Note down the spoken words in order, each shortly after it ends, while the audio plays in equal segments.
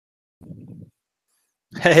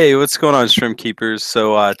Hey, what's going on, Shrimp Keepers?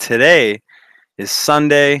 So today is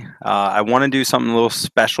Sunday. I want to do something a little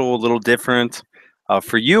special, a little different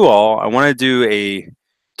for you all. I want to do a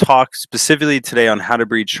talk specifically today on how to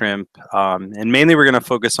breed shrimp, and mainly we're going to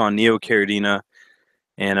focus on neocaridina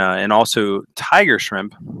and also tiger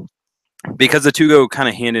shrimp because the two go kind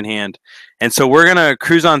of hand in hand. And so we're gonna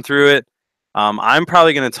cruise on through it. I'm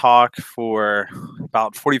probably gonna talk for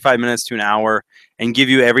about 45 minutes to an hour and give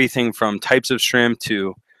you everything from types of shrimp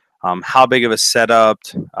to how big of a setup,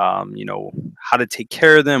 how to take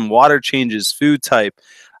care of them, water changes, food type,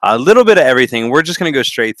 a little bit of everything. We're just gonna go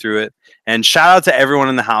straight through it. And shout out to everyone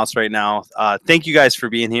in the house right now. Thank you guys for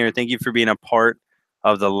being here. Thank you for being a part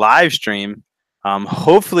of the live stream.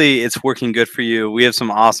 Hopefully it's working good for you. We have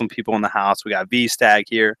some awesome people in the house. We got V Stag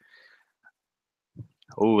here.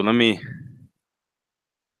 Oh, let me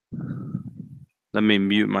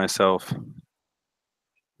mute myself.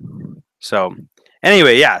 So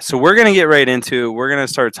anyway, yeah. So we're gonna get right into. We're gonna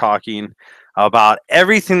start talking about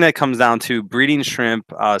everything that comes down to breeding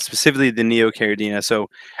shrimp, specifically the neocaridina. So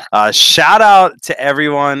shout out to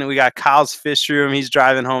everyone. We got Kyle's Fish Room. He's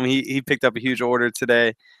driving home. He picked up a huge order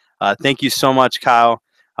today. Thank you so much, Kyle.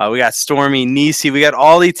 We got Stormy, Nisi. We got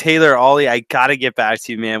Ollie Taylor. Ollie, I gotta get back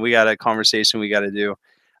to you, man. We got a conversation we gotta do.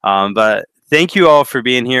 But thank you all for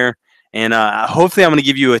being here, and hopefully, I'm gonna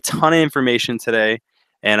give you a ton of information today,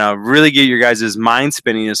 and really get your guys' mind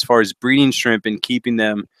spinning as far as breeding shrimp and keeping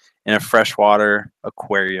them in a freshwater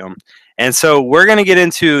aquarium. And so we're gonna get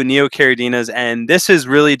into neocaridinas, and this is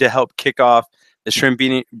really to help kick off the shrimp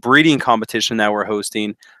breeding competition that we're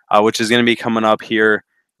hosting, which is going to be coming up here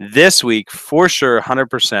this week for sure,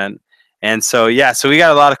 100%. And so, yeah, so we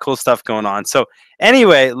got a lot of cool stuff going on. So,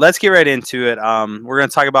 anyway, let's get right into it. We're going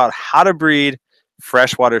to talk about how to breed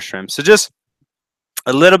freshwater shrimp. So, just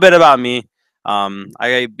a little bit about me.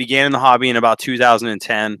 I began in the hobby in about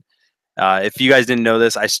 2010. If you guys didn't know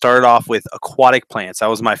this, I started off with aquatic plants. That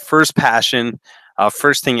was my first passion,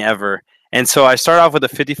 first thing ever. And so I started off with a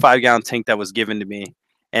 55-gallon tank that was given to me.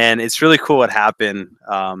 And it's really cool what happened.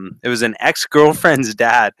 It was an ex-girlfriend's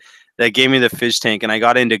dad that gave me the fish tank, and I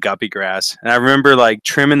got into guppy grass. And I remember like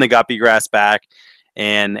trimming the guppy grass back,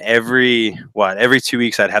 and every 2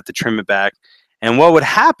 weeks I'd have to trim it back. And what would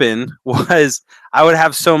happen was I would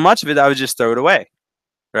have so much of it I would just throw it away,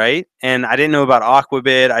 right? And I didn't know about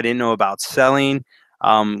aquabid. I didn't know about selling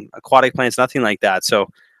aquatic plants, nothing like that. So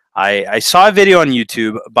I saw a video on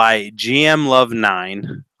YouTube by GM Love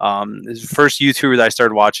 9. This is the first YouTuber that I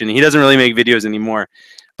started watching. He doesn't really make videos anymore,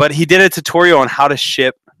 but he did a tutorial on how to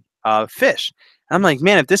ship fish. And I'm like,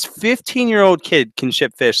 man, if this 15-year-old kid can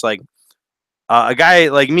ship fish, like a guy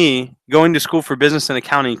like me going to school for business and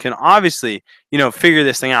accounting can obviously, figure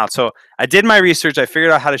this thing out. So I did my research. I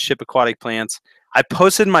figured out how to ship aquatic plants. I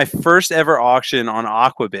posted my first ever auction on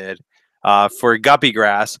Aquabid for guppy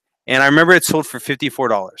grass, and I remember it sold for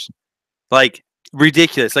 $54. Like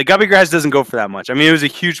ridiculous. Like guppy grass doesn't go for that much. I mean, it was a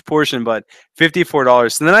huge portion, but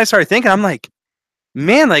 $54. And then I started thinking, I'm like,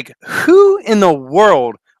 man, like who in the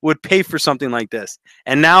world would pay for something like this?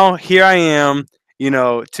 And now here I am,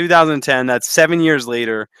 2010, that's 7 years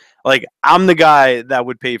later. Like I'm the guy that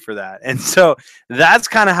would pay for that. And so that's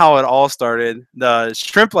kind of how it all started. The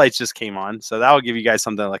shrimp lights just came on. So that will give you guys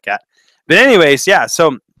something to look at. But anyways, yeah.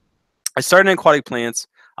 So I started in aquatic plants.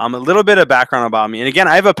 A little bit of background about me. And again,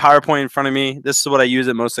 I have a PowerPoint in front of me. This is what I use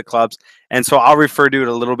at most of the clubs. And so I'll refer to it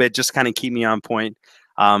a little bit, just kind of keep me on point.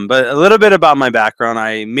 But a little bit about my background.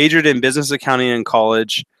 I majored in business accounting in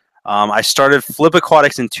college. I started Flip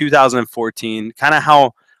Aquatics in 2014. Kind of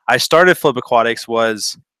how I started Flip Aquatics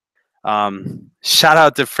was shout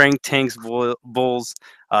out to Frank Tanks Bulls,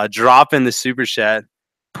 dropping the super chat.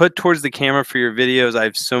 Put towards the camera for your videos. I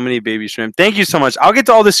have so many baby shrimp. Thank you so much. I'll get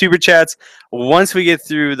to all the super chats once we get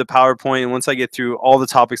through the PowerPoint and once I get through all the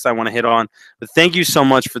topics I want to hit on. But thank you so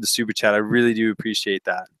much for the super chat. I really do appreciate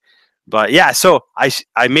that. But yeah, so I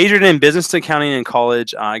majored in business accounting in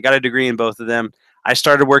college. I got a degree in both of them. I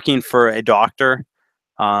started working for a doctor.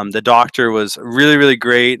 The doctor was really, really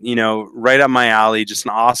great, right up my alley, just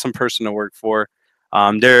an awesome person to work for.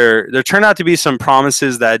 There turned out to be some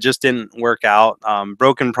promises that just didn't work out,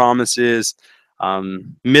 broken promises,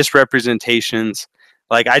 misrepresentations.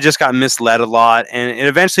 Like I just got misled a lot, and it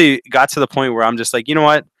eventually got to the point where I'm just like, you know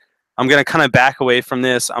what? I'm gonna kind of back away from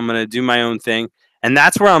this. I'm gonna do my own thing, and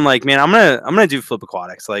that's where I'm like, man, I'm gonna do Flip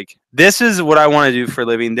Aquatics. Like this is what I want to do for a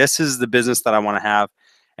living. This is the business that I want to have,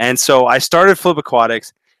 and so I started Flip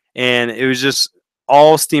Aquatics, and it was just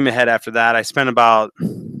all steam ahead after that. I spent about,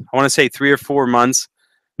 I want to say 3 or 4 months,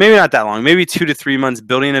 maybe not that long, maybe 2 to 3 months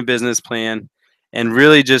building a business plan. and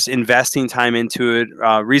really just investing time into it,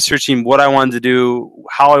 researching what I wanted to do,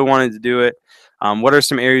 how I wanted to do it, what are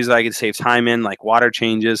some areas that I could save time in, like water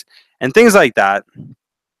changes and things like that.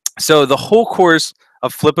 So the whole course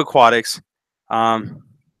of Flip Aquatics, um,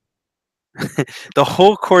 the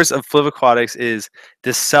whole course of Flip Aquatics is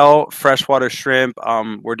to sell freshwater shrimp.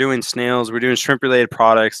 We're doing snails. We're doing shrimp-related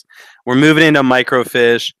products. We're moving into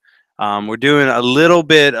microfish. We're doing a little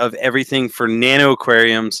bit of everything for nano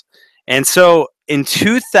aquariums. And so in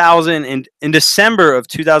December of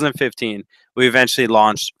 2015, we eventually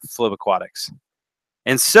launched Flip Aquatics.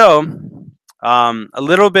 And so a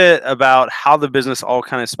little bit about how the business all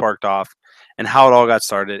kind of sparked off and how it all got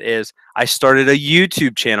started is I started a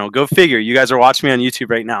YouTube channel. Go figure. You guys are watching me on YouTube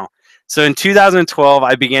right now. So in 2012,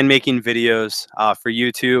 I began making videos for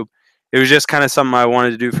YouTube. It was just kind of something I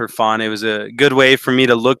wanted to do for fun. It was a good way for me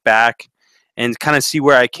to look back and kind of see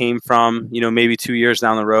where I came from, maybe 2 years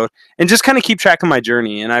down the road, and just kind of keep track of my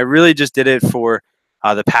journey. And I really just did it for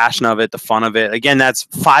the passion of it, the fun of it. Again, that's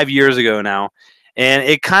 5 years ago now. And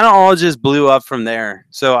it kind of all just blew up from there.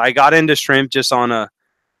 So I got into shrimp just on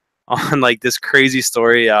like this crazy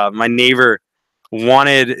story. My neighbor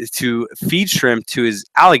wanted to feed shrimp to his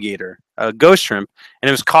alligator, a ghost shrimp, and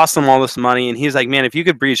it was costing him all this money. And he's like, "Man, if you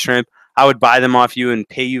could breed shrimp, I would buy them off you and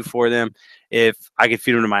pay you for them if I could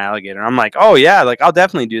feed them to my alligator." I'm like, "Oh yeah, like I'll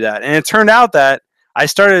definitely do that." And it turned out that I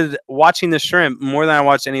started watching the shrimp more than I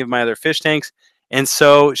watched any of my other fish tanks, and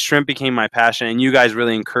so shrimp became my passion. And you guys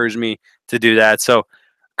really encouraged me to do that. So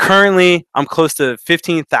currently, I'm close to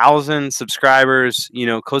 15,000 subscribers,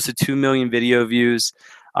 close to 2 million video views.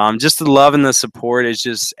 Just the love and the support is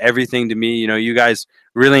just everything to me. You guys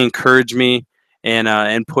really encourage me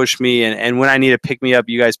and push me. And when I need to pick me up,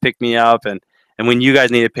 you guys pick me up. And when you guys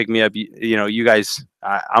need to pick me up, you guys,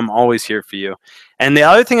 I'm always here for you. And the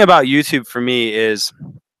other thing about YouTube for me is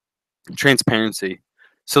transparency.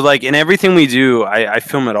 So like in everything we do, I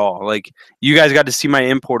film it all. Like you guys got to see my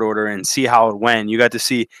import order and see how it went. You got to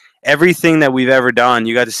see everything that we've ever done.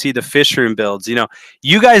 You got to see the fish room builds.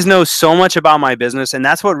 You guys know so much about my business, and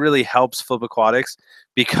that's what really helps Flip Aquatics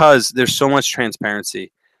because there's so much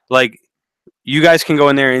transparency. Like you guys can go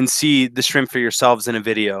in there and see the shrimp for yourselves in a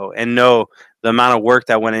video and know the amount of work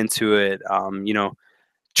that went into it.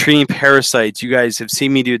 Treating parasites, you guys have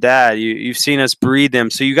seen me do that. You've seen us breed them,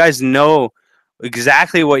 so you guys know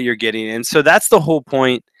exactly what you're getting. And so that's the whole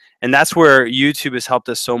point, and that's where YouTube has helped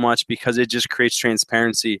us so much because it just creates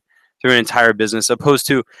transparency through an entire business opposed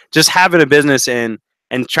to just having a business and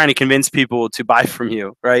trying to convince people to buy from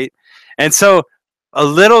you, right? And so a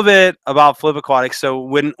little bit about Flip Aquatics. So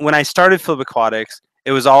when I started Flip Aquatics,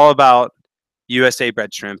 it was all about USA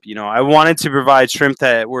bred shrimp. I wanted to provide shrimp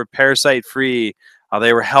that were parasite free,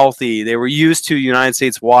 they were healthy, they were used to United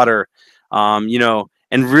States water,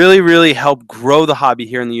 and really, really help grow the hobby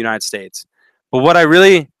here in the United States. But what I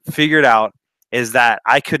really figured out is that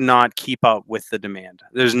I could not keep up with the demand.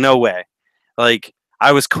 There's no way. Like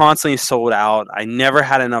I was constantly sold out. I never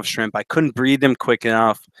had enough shrimp. I couldn't breed them quick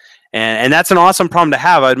enough. And that's an awesome problem to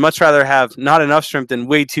have. I'd much rather have not enough shrimp than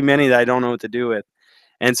way too many that I don't know what to do with.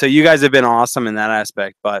 And so you guys have been awesome in that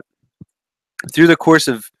aspect. But through the course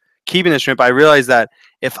of keeping the shrimp, I realized that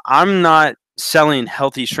if I'm not selling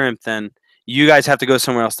healthy shrimp, then you guys have to go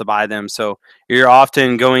somewhere else to buy them. So you're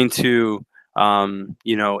often going to,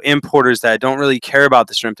 importers that don't really care about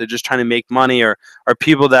the shrimp. They're just trying to make money, or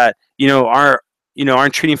people that,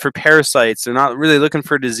 aren't treating for parasites. They're not really looking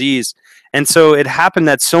for disease. And so it happened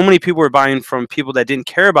that so many people were buying from people that didn't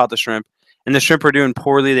care about the shrimp, and the shrimp were doing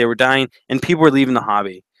poorly. They were dying, and people were leaving the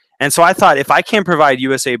hobby. And so I thought, if I can't provide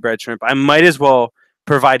USA bred shrimp, I might as well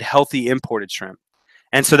provide healthy imported shrimp.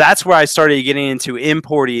 And so that's where I started getting into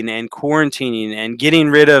importing and quarantining and getting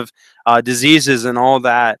rid of diseases and all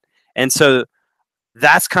that. And so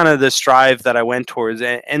that's kind of the strive that I went towards.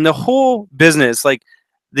 And the whole business, like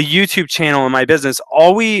the YouTube channel and my business,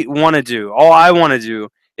 all I want to do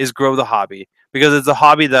is grow the hobby because it's a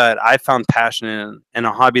hobby that I found passionate in and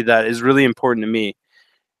a hobby that is really important to me.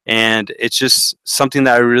 And it's just something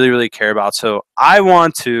that I really, really care about. So I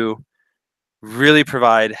want to really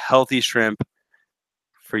provide healthy shrimp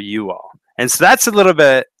for you all. And so that's a little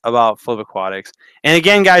bit about Flip Aquatics. And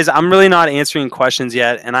again, guys, I'm really not answering questions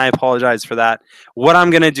yet, and I apologize for that. What I'm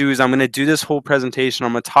going to do is I'm going to do this whole presentation.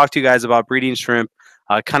 I'm going to talk to you guys about breeding shrimp,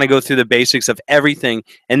 kind of go through the basics of everything.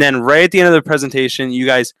 And then right at the end of the presentation, you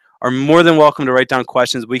guys are more than welcome to write down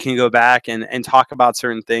questions. We can go back and talk about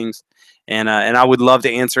certain things. And I would love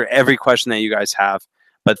to answer every question that you guys have.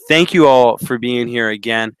 But thank you all for being here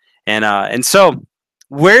again. And so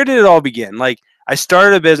where did it all begin? Like, I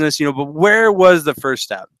started a business, but where was the first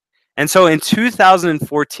step? And so in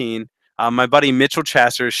 2014, My buddy Mitchell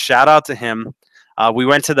Chasser, shout out to him. We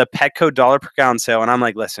went to the Petco dollar per gallon sale, and I'm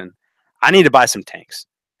like, listen, I need to buy some tanks.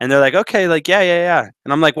 And they're like, okay, like, yeah.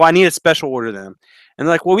 And I'm like, well, I need a special order then. And they're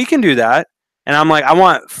like, well, we can do that. And I'm like, I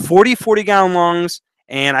want 40 gallon longs,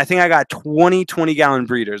 and I think I got 20 gallon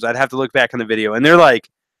breeders. I'd have to look back on the video. And they're like,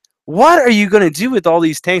 what are you going to do with all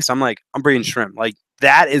these tanks? I'm like, I'm breeding shrimp. Like,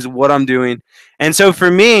 that is what I'm doing. And so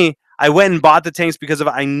for me, I went and bought the tanks because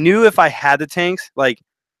I knew if I had the tanks, like,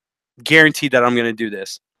 guaranteed that I'm going to do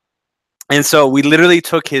this. And so we literally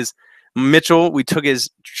took we took his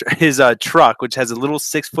truck, which has a little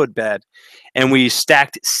 6-foot bed, and we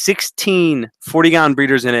stacked 16 40-gallon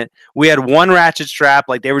breeders in it. We had one ratchet strap,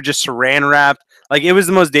 like they were just saran wrapped. Like, it was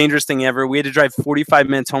the most dangerous thing ever. We had to drive 45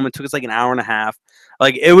 minutes home. It took us like an hour and a half.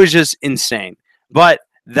 Like, it was just insane. But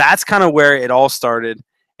that's kind of where it all started,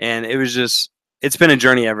 and it's been a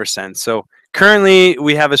journey ever since. So currently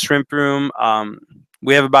we have a shrimp room.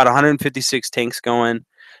 We have about 156 tanks going.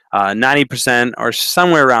 90% or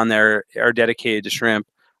somewhere around there are dedicated to shrimp.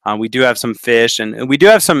 We do have some fish, and we do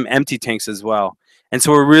have some empty tanks as well. And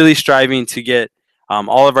so we're really striving to get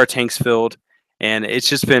all of our tanks filled. And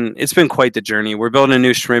it's been quite the journey. We're building a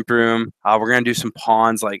new shrimp room. We're gonna do some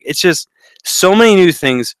ponds. Like, it's just so many new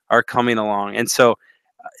things are coming along, and so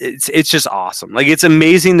it's just awesome. Like, it's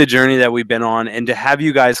amazing the journey that we've been on, and to have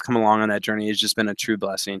you guys come along on that journey has just been a true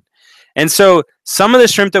blessing. And so some of the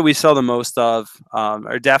shrimp that we sell the most of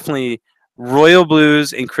are definitely Royal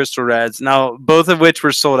Blues and Crystal Reds. Now, both of which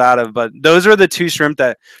were sold out of, but those are the two shrimp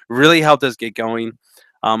that really helped us get going.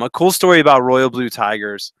 A cool story about Royal Blue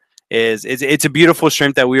Tigers is it's a beautiful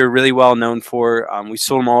shrimp that we were really well known for. We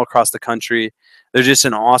sold them all across the country. They're just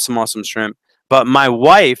an awesome shrimp. But my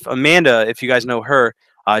wife, Amanda, if you guys know her,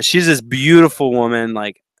 she's this beautiful woman,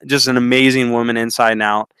 like just an amazing woman inside and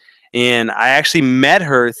out. And I actually met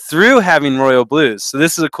her through having Royal Blues. So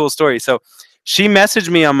this is a cool story. So she messaged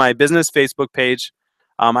me on my business Facebook page.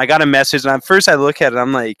 I got a message, and at first I look at it,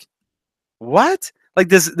 I'm like, what? Like,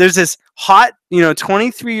 there's this hot,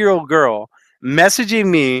 23-year-old girl messaging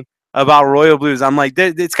me about Royal Blues. I'm like,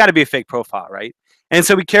 it's got to be a fake profile, right? And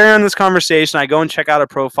so we carry on this conversation. I go and check out her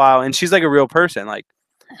profile, and she's like a real person. Like,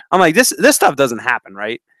 I'm like, this stuff doesn't happen,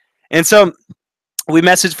 right? And so we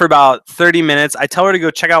messaged for about 30 minutes. I tell her to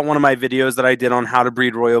go check out one of my videos that I did on how to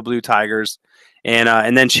breed Royal Blue Tigers,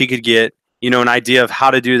 and then she could get an idea of how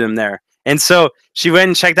to do them there. And so she went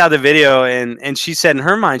and checked out the video, and she said in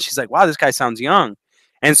her mind, she's like, wow, this guy sounds young.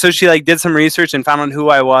 And so she like did some research and found out who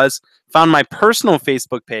I was, found my personal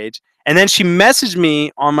Facebook page, and then she messaged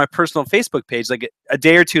me on my personal Facebook page like a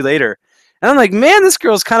day or two later. And I'm like, man, this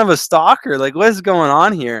girl's kind of a stalker. Like, what is going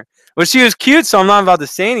on here? Well, she was cute, so I'm not about to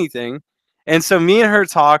say anything. And so me and her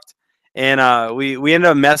talked, and we ended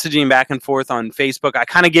up messaging back and forth on Facebook. I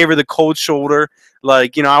kind of gave her the cold shoulder.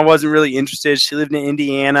 Like, I wasn't really interested. She lived in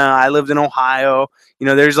Indiana. I lived in Ohio.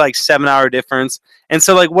 There's like 7-hour difference. And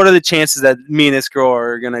so, like, what are the chances that me and this girl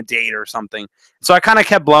are going to date or something? So I kind of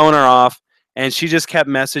kept blowing her off, and she just kept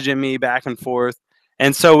messaging me back and forth.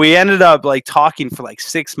 And so we ended up like talking for like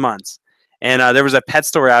 6 months. And there was a pet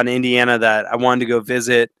store out in Indiana that I wanted to go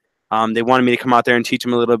visit. They wanted me to come out there and teach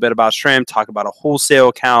them a little bit about shrimp, talk about a wholesale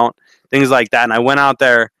account, things like that. And I went out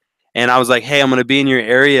there, and I was like, hey, I'm going to be in your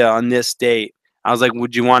area on this date. I was like,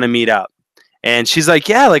 would you want to meet up? And she's like,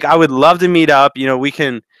 yeah, like, I would love to meet up. We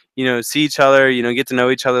can, see each other, get to know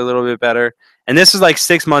each other a little bit better. And this was like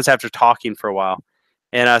 6 months after talking for a while.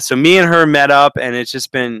 And so me and her met up, and it's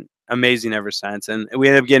just been amazing ever since. And we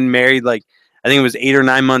ended up getting married, like, I think it was 8 or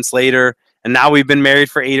 9 months later. And now we've been married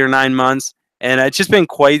for 8 or 9 months. And it's just been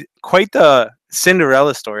quite the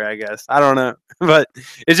Cinderella story, I guess. I don't know, but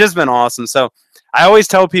it's just been awesome. So I always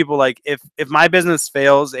tell people, like, if my business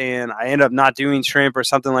fails and I end up not doing shrimp or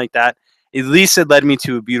something like that, at least it led me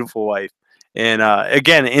to a beautiful wife. And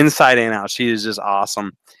again, inside and out, she is just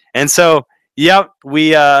awesome. And so, yep,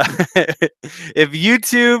 we if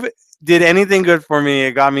YouTube did anything good for me,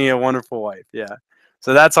 it got me a wonderful wife. Yeah,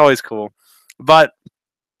 so that's always cool. But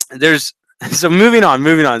moving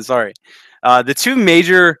on. Sorry. The two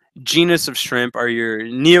major genus of shrimp are your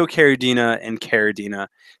neocaridina and caridina.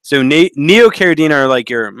 So neocaridina are like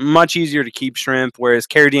your much easier to keep shrimp, whereas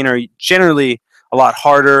caridina are generally a lot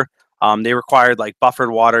harder. They required like buffered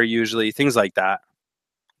water usually, things like that.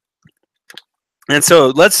 And so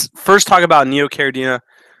let's first talk about neocaridina.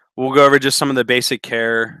 We'll go over just some of the basic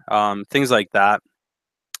care, things like that.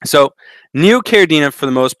 So neocaridina, for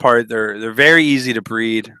the most part, they're very easy to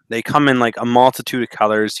breed. They come in like a multitude of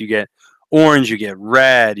colors. You get orange, you get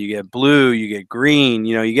red, you get blue, you get green,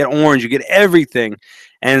 you get orange, you get everything.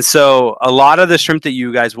 And so a lot of the shrimp that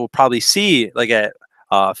you guys will probably see like at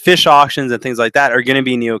fish auctions and things like that are going to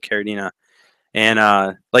be neocaridina.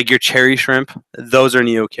 And like your cherry shrimp, those are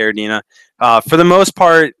neocaridina. For the most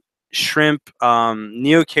part, shrimp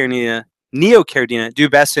neocaridina do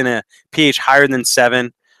best in a pH higher than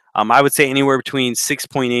 7. I would say anywhere between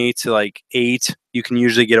 6.8 to like 8 you can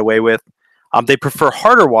usually get away with. They prefer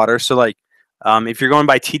harder water, so like if you're going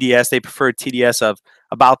by TDS, they prefer a TDS of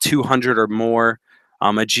about 200 or more.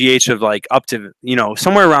 A GH of like up to,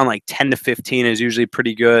 somewhere around like 10 to 15 is usually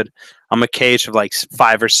pretty good. A KH of like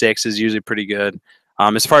 5 or 6 is usually pretty good.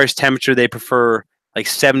 As far as temperature, they prefer like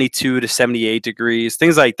 72 to 78 degrees,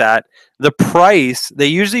 things like that. The price, they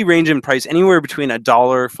usually range in price anywhere between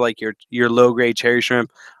 $1 for like your low grade cherry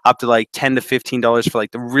shrimp up to like $10 to $15 for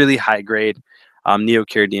like the really high grade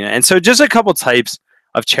neocaridina. And so just a couple types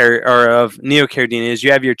of cherry or of neocaridina is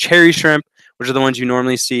you have your cherry shrimp, which are the ones you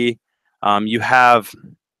normally see. You have,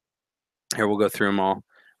 here we'll go through them all.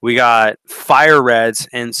 We got fire reds,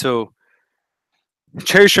 and so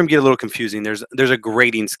cherry shrimp get a little confusing. There's a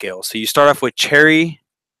grading scale. So you start off with cherry,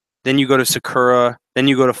 then you go to sakura, then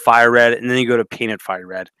you go to fire red, and then you go to painted fire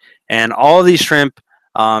red. And all of these shrimp,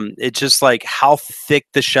 it's just like how thick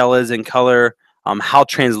the shell is in color, how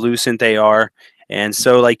translucent they are. And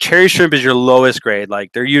so like cherry shrimp is your lowest grade.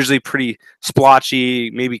 Like they're usually pretty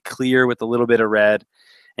splotchy, maybe clear with a little bit of red.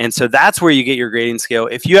 And so that's where you get your grading scale.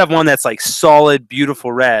 If you have one that's like solid,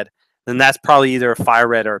 beautiful red, then that's probably either a fire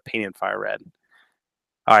red or a painted fire red.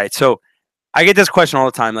 All right, so I get this question all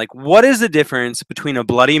the time. Like, what is the difference between a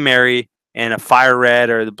Bloody Mary and a fire red,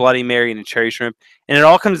 or the Bloody Mary and a cherry shrimp? And it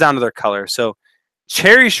all comes down to their color. So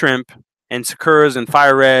cherry shrimp and sakuras and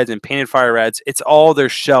fire reds and painted fire reds, it's all their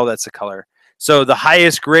shell that's the color. So the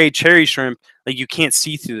highest grade cherry shrimp, like you can't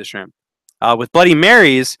see through the shrimp. With Bloody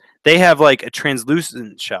Marys, they have like a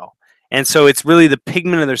translucent shell. And so it's really the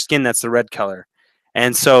pigment of their skin that's the red color.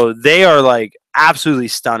 And so they are like absolutely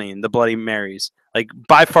stunning, the Bloody Marys. Like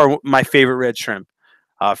by far my favorite red shrimp,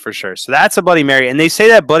 for sure. So that's a Bloody Mary. And they say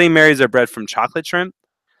that Bloody Marys are bred from chocolate shrimp,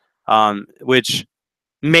 which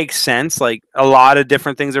makes sense. Like a lot of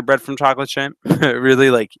different things are bred from chocolate shrimp. Really,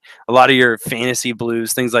 like a lot of your fantasy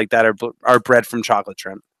blues, things like that are bred from chocolate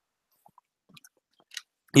shrimp.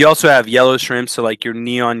 You also have yellow shrimp, so like your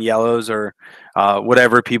neon yellows or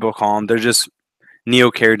whatever people call them. They're just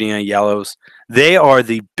neocaridina yellows. They are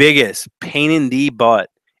the biggest pain in the butt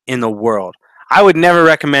in the world. I would never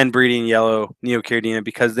recommend breeding yellow neocaridina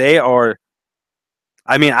because they are,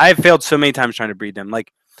 I mean, I've failed so many times trying to breed them.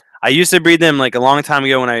 Like I used to breed them like a long time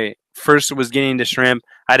ago when I first was getting into shrimp.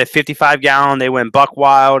 I had a 55-gallon. They went buck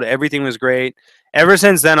wild. Everything was great. Ever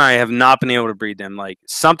since then, I have not been able to breed them. Like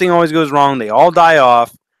something always goes wrong. They all die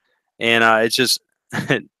off. And it's just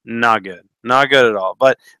not good. Not good at all.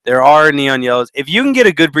 But there are neon yellows. If you can get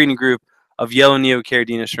a good breeding group of yellow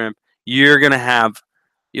neocaridina shrimp, you're going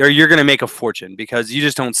to make a fortune because you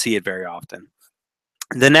just don't see it very often.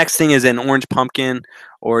 The next thing is an orange pumpkin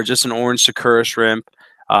or just an orange sakura shrimp.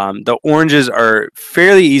 The oranges are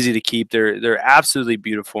fairly easy to keep. They're absolutely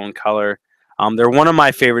beautiful in color. They're one of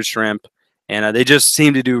my favorite shrimp, and they just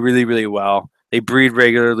seem to do really, really well. They breed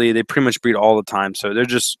regularly. They pretty much breed all the time, so they're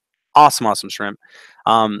just awesome shrimp.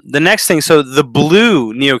 The next thing, so the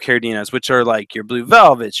blue neocaridinas, which are like your blue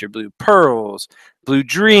velvets, your blue pearls, blue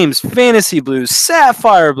dreams, fantasy blues,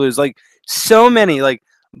 sapphire blues, like so many. Like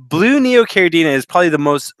blue neocaridina is probably the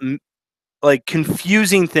most like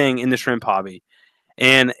confusing thing in the shrimp hobby,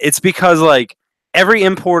 and it's because like every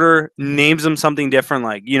importer names them something different.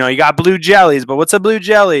 Like, you got blue jellies, but what's a blue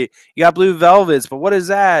jelly? You got blue velvets, but what is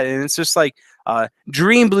that? And it's just like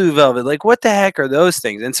dream blue velvet, like what the heck are those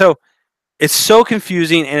things? And so it's so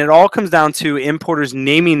confusing, and it all comes down to importers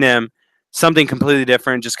naming them something completely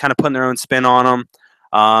different, just kind of putting their own spin on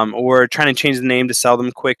them, or trying to change the name to sell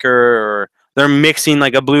them quicker, or they're mixing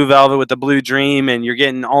like a blue velvet with a blue dream, and you're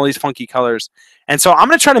getting all these funky colors. And so I'm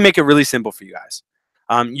going to try to make it really simple for you guys.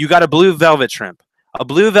 You got a blue velvet shrimp. A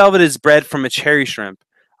blue velvet is bred from a cherry shrimp.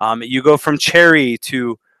 You go from cherry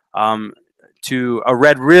to a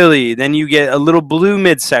red really, then you get a little blue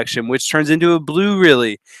midsection, which turns into a blue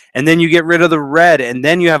really, and then you get rid of the red, and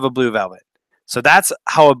then you have a blue velvet. So that's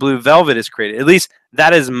how a blue velvet is created. At least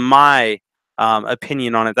that is my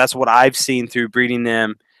opinion on it. That's what I've seen through breeding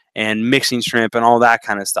them and mixing shrimp and all that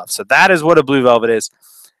kind of stuff. So that is what a blue velvet is.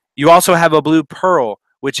 You also have a blue pearl,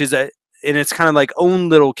 which is and it's kind of like own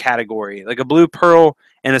little category. Like a blue pearl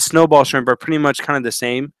and a snowball shrimp are pretty much kind of the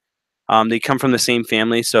same. They come from the same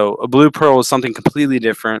family. So a blue pearl is something completely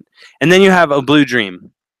different. And then you have a blue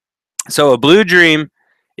dream. So a blue dream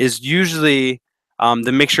is usually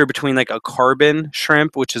the mixture between like a carbon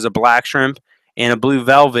shrimp, which is a black shrimp, and a blue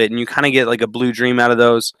velvet. And you kind of get like a blue dream out of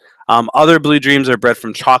those. Other blue dreams are bred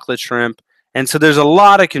from chocolate shrimp. And so there's a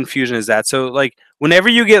lot of confusion as that. So like whenever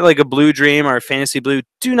you get like a blue dream or a fantasy blue,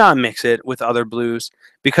 do not mix it with other blues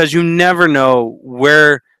because you never know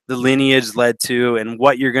where the lineage led to and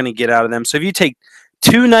what you're going to get out of them. So if you take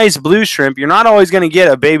two nice blue shrimp, you're not always going to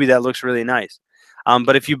get a baby that looks really nice.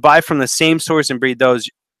 But if you buy from the same source and breed those,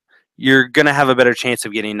 you're going to have a better chance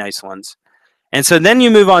of getting nice ones. And so then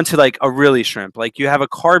you move on to like a Rilly shrimp. Like you have a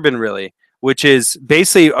carbon Rilly, which is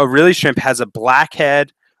basically a Rilly shrimp has a black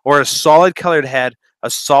head or a solid colored head, a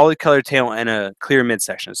solid colored tail, and a clear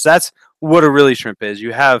midsection. So that's what a Rilly shrimp is.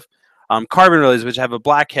 You have carbon Rillies, which have a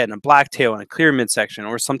black head and a black tail and a clear midsection,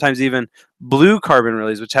 or sometimes even blue carbon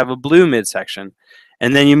Rillies, which have a blue midsection.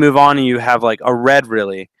 And then you move on and you have like a red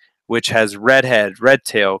Rilly, which has red head, red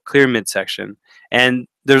tail, clear midsection. And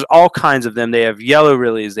there's all kinds of them. They have yellow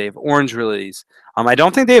Rillies, they have orange Rillies. I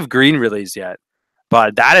don't think they have green Rillies yet,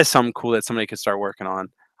 but that is something cool that somebody could start working on.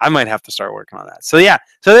 I might have to start working on that. So yeah,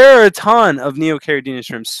 so there are a ton of neocaridina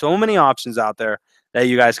shrimps, so many options out there that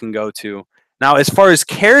you guys can go to. Now, as far as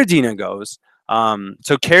caridina goes,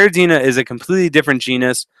 so caridina is a completely different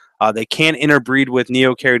genus. They can interbreed with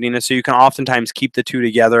neocaridina, so you can oftentimes keep the two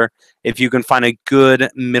together if you can find a good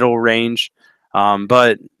middle range.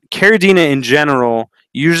 But caridina in general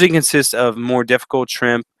usually consists of more difficult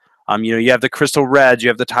shrimp. You have the crystal reds, you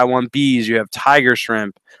have the Taiwan bees, you have tiger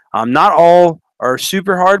shrimp. Not all are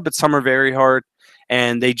super hard, but some are very hard.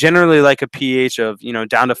 And they generally like a pH of,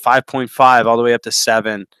 down to 5.5 all the way up to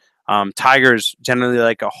 7. Tigers generally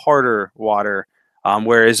like a harder water,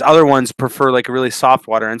 whereas other ones prefer like a really soft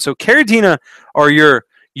water. And so caridina are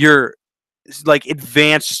your like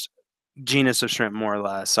advanced genus of shrimp, more or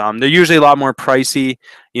less. They're usually a lot more pricey.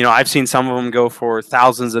 I've seen some of them go for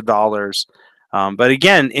thousands of dollars. But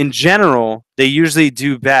again, in general, they usually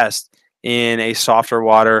do best in a softer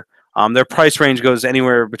water. Their price range goes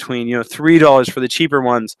anywhere between $3 for the cheaper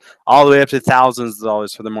ones, all the way up to thousands of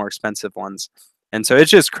dollars for the more expensive ones. And so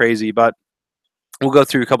it's just crazy. But we'll go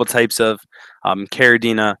through a couple types of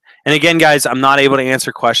caridina. And again, guys, I'm not able to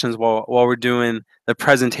answer questions while we're doing the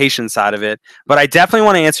presentation side of it, but I definitely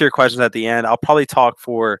want to answer your questions at the end. I'll probably talk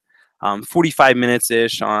for 45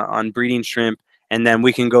 minutes-ish on breeding shrimp, and then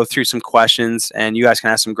we can go through some questions, and you guys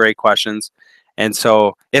can ask some great questions. And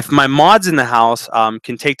so if my mods in the house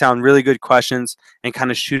can take down really good questions and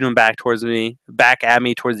kind of shoot them back at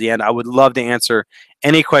me towards the end, I would love to answer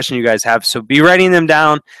any question you guys have. So be writing them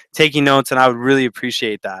down, taking notes, and I would really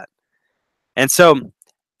appreciate that. And so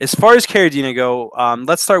as far as caridina go,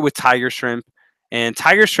 let's start with tiger shrimp. And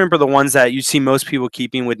tiger shrimp are the ones that you see most people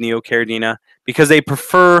keeping with neocaridina because they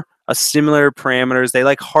prefer a similar parameters. They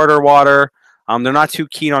like harder water. They're not too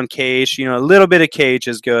keen on KH. A little bit of KH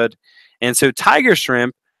is good. And so tiger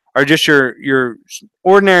shrimp are just your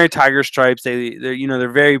ordinary tiger stripes.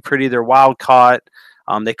 They're very pretty. They're wild caught.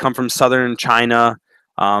 They come from southern China.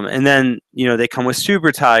 And then they come with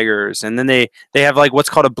super tigers, and then they have like what's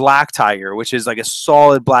called a black tiger, which is like a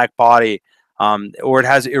solid black body, or it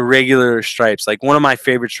has irregular stripes. Like one of my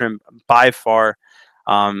favorite shrimp by far.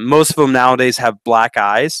 Most of them nowadays have black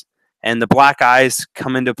eyes, and the black eyes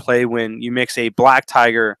come into play when you mix a black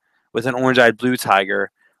tiger with an orange-eyed blue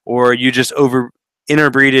tiger, or you just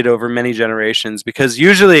interbreed it over many generations, because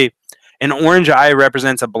usually an orange eye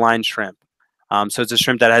represents a blind shrimp. So it's a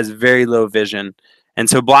shrimp that has very low vision. And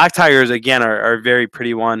so black tigers, again, are a very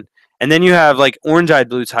pretty one. And then you have like orange-eyed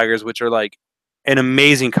blue tigers, which are like an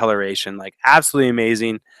amazing coloration, like absolutely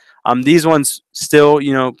amazing. These ones still,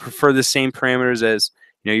 prefer the same parameters as,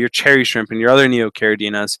 your cherry shrimp and your other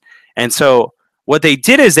neocaridinas. And so what they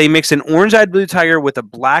did is they mixed an orange-eyed blue tiger with a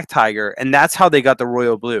black tiger, and that's how they got the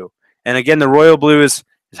royal blue. And again, the royal blue is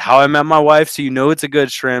how I met my wife, so it's a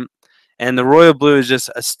good shrimp. And the royal blue is just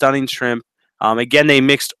a stunning shrimp. Again, they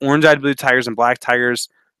mixed orange-eyed blue tigers and black tigers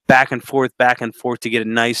back and forth to get a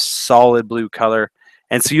nice solid blue color.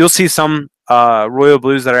 And so you'll see some royal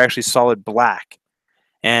blues that are actually solid black.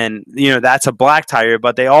 And, that's a black tiger,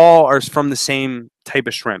 but they all are from the same type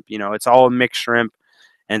of shrimp. It's all a mixed shrimp.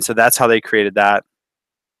 And so that's how they created that.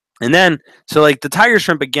 And then, so like the tiger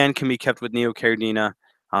shrimp, again, can be kept with neocaridina.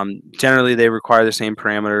 Generally, they require the same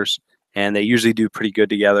parameters, and they usually do pretty good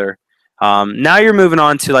together. Now you're moving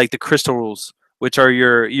on to like the crystals, which are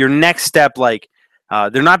your next step. Like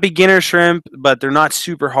they're not beginner shrimp, but they're not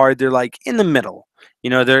super hard. They're like in the middle.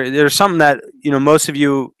 They're something that most of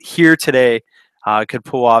you here today could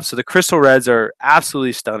pull off. So the crystal reds are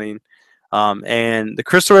absolutely stunning, and the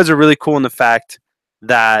crystal reds are really cool in the fact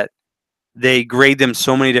that they grade them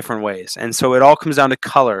so many different ways, and so it all comes down to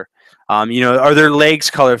color. Are their legs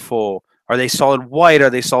colorful? Are they solid white? Are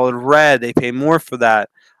they solid red? They pay more for that.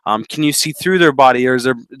 Can you see through their body, or is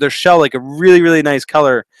their shell like a really, really nice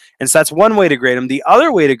color? And so that's one way to grade them. The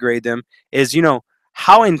other way to grade them is,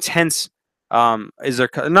 how intense is their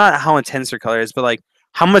not how intense their color is, but like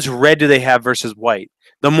how much red do they have versus white.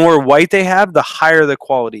 The more white they have, the higher the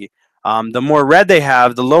quality. The more red they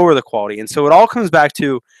have, the lower the quality. And so it all comes back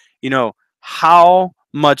to, how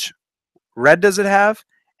much red does it have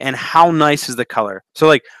and how nice is the color. So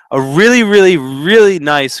like a really, really, really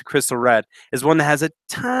nice crystal red is one that has a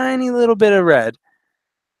tiny little bit of red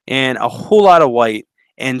and a whole lot of white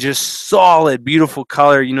and just solid, beautiful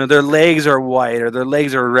color. Their legs are white or their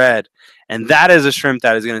legs are red. And that is a shrimp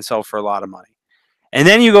that is going to sell for a lot of money. And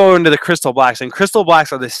then you go into the crystal blacks, and crystal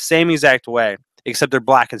blacks are the same exact way, except they're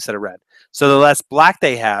black instead of red. So the less black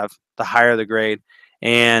they have, the higher the grade,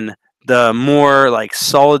 and the more like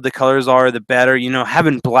solid the colors are, the better.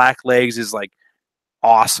 Having black legs is like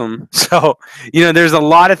awesome. So, there's a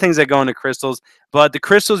lot of things that go into crystals, but the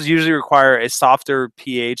crystals usually require a softer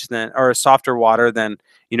pH or a softer water than,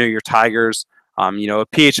 your tigers. A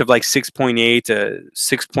pH of like 6.8 to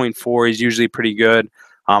 6.4 is usually pretty good.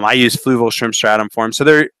 I use fluval shrimp stratum for them. So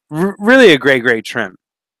they're really a great shrimp.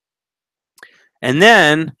 And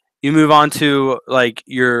then you move on to like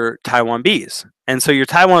your Taiwan bees. And so your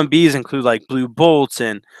Taiwan bees include like blue bolts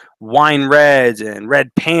and wine reds and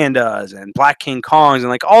red pandas and black King Kongs and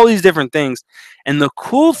like all these different things. And the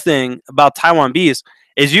cool thing about Taiwan bees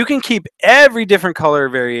is you can keep every different color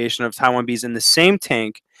variation of Taiwan bees in the same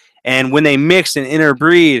tank. And when they mix and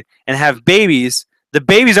interbreed and have babies, the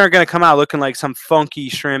babies aren't going to come out looking like some funky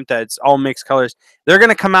shrimp that's all mixed colors. They're going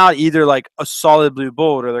to come out either like a solid blue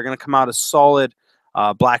bolt, or they're going to come out a solid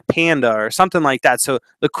black panda or something like that. So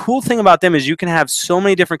the cool thing about them is you can have so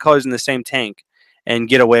many different colors in the same tank and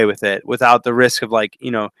get away with it without the risk of like,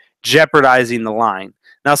 jeopardizing the line.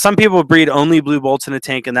 Now, some people breed only blue bolts in a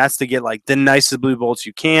tank, and that's to get like the nicest blue bolts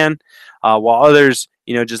you can, while others,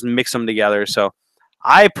 just mix them together. So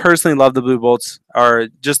I personally love the blue bolts, or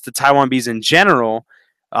just the Taiwan bees in general,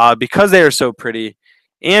 because they are so pretty,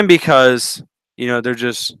 and because they're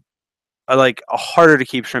just like harder to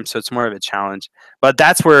keep shrimp, so it's more of a challenge. But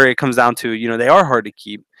that's where it comes down to. They are hard to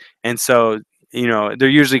keep, and so they're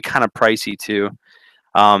usually kind of pricey too.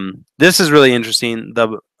 This is really interesting.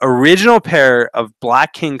 The original pair of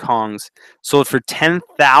black King Kongs sold for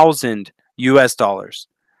 $10,000.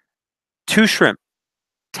 Two shrimp.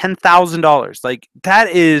 $10,000. Like, that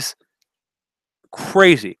is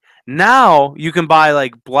crazy. Now you can buy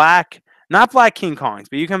like not black King Kongs,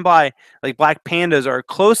 but you can buy like black pandas or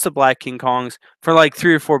close to black King Kongs for like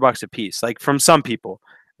 $3 or $4 a piece, like from some people.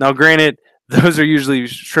 Now, granted, those are usually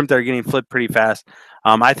shrimp that are getting flipped pretty fast.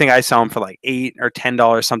 I think I sell them for like $8 or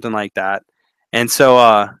 $10, something like that. And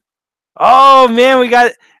so, oh man, we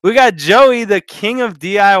got Joey, the king of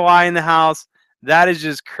DIY, in the house. That is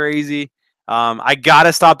just crazy. I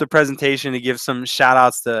gotta stop the presentation to give some shout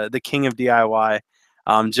outs to the king of DIY.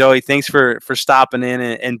 Joey, thanks for stopping in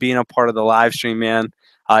and being a part of the live stream, man.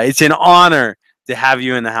 It's an honor to have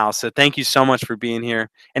you in the house. So thank you so much for being here.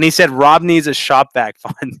 And he said Rob needs a shop vac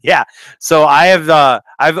fund. Yeah. So I've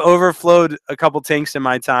overflowed a couple tanks in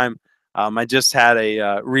my time. I just had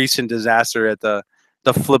a recent disaster at the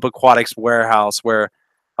Flip Aquatics warehouse where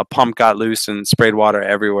a pump got loose and sprayed water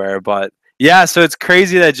everywhere. But yeah, so it's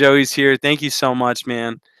crazy that Joey's here. Thank you so much,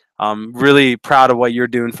 man. I'm really proud of what you're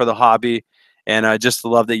doing for the hobby, and just the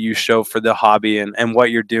love that you show for the hobby and what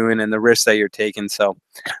you're doing and the risks that you're taking. So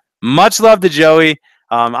much love to Joey.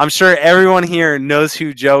 I'm sure everyone here knows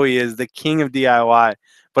who Joey is, the king of DIY.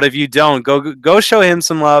 But if you don't, go show him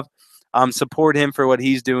some love. Support him for what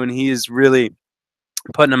he's doing. He is really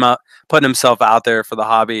putting himself out there for the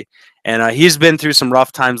hobby, and he's been through some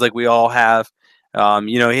rough times like we all have.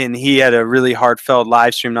 And he had a really heartfelt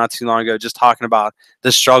live stream not too long ago, just talking about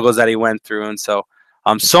the struggles that he went through. And so,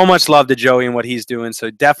 so much love to Joey and what he's doing.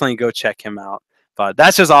 So definitely go check him out. But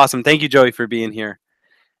that's just awesome. Thank you, Joey, for being here.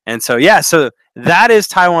 And so, yeah, so that is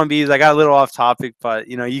Taiwan bees. I got a little off topic, but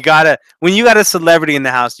when you got a celebrity in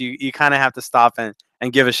the house, you kind of have to stop and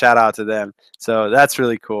give a shout out to them. So that's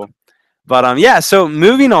really cool. But yeah, so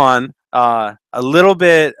moving on, a little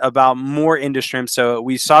bit about more into shrimp. So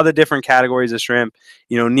we saw the different categories of shrimp,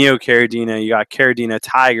 neocaridina, you got caridina,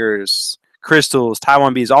 tigers, crystals,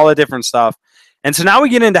 Taiwan bees, all the different stuff. And so now we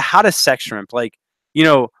get into how to sex shrimp. Like,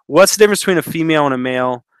 what's the difference between a female and a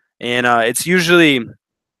male? And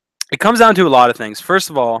it comes down to a lot of things. First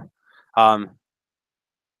of all, let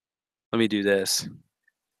me do this.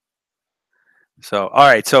 So, all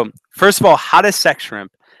right. So first of all, how to sex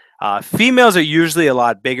shrimp. Females are usually a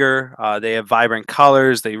lot bigger. They have vibrant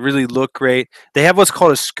colors. They really look great. They have what's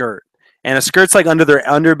called a skirt. And a skirt's like under their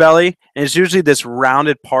underbelly, and it's usually this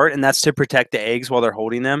rounded part, and that's to protect the eggs while they're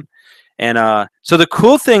holding them. And so the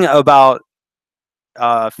cool thing about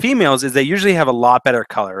females is they usually have a lot better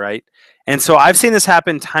color, right? And so I've seen this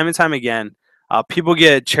happen time and time again. People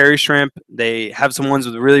get cherry shrimp. They have some ones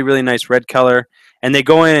with really, really nice red color, and they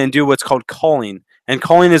go in and do what's called culling. And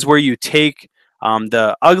culling is where you take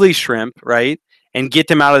the ugly shrimp, right, and get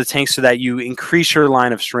them out of the tank so that you increase your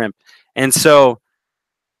line of shrimp. And so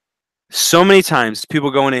many times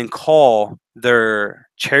people go in and call their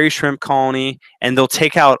cherry shrimp colony, and they'll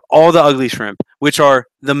take out all the ugly shrimp, which are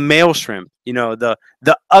the male shrimp, the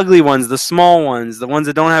ugly ones, the small ones, the ones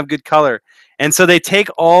that don't have good color. And so they take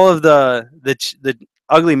all of the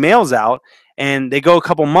ugly males out, and they go a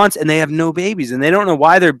couple months and they have no babies, and they don't know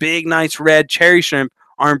why their big nice red cherry shrimp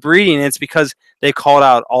aren't breeding. And it's because they called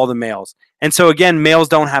out all the males. And so again, males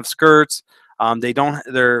don't have skirts.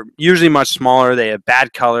 They're usually much smaller. They have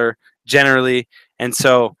bad color generally. And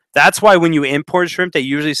so that's why when you import shrimp, they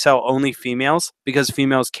usually sell only females, because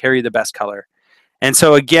females carry the best color. And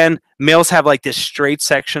so again, males have like this straight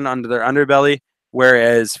section under their underbelly,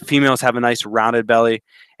 whereas females have a nice rounded belly.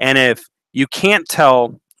 And if you can't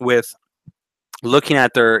tell with looking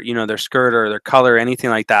at their skirt or their color or anything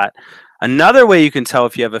like that, another way you can tell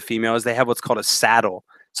if you have a female is they have what's called a saddle.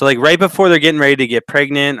 So like right before they're getting ready to get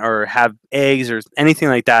pregnant or have eggs or anything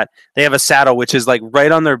like that, they have a saddle, which is like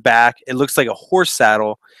right on their back. It looks like a horse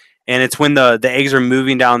saddle, and it's when the eggs are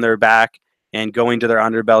moving down their back and going to their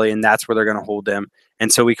underbelly, and that's where they're going to hold them.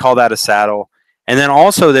 And so we call that a saddle. And then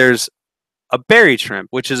also there's a berried shrimp,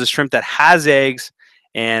 which is a shrimp that has eggs,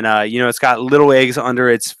 and it's got little eggs under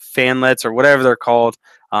its fanlets or whatever they're called.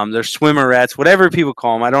 They're swimmerettes, whatever people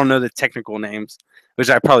call them. I don't know the technical names, which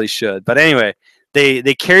I probably should. But anyway, they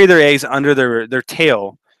carry their eggs under their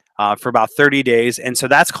tail for about 30 days, and so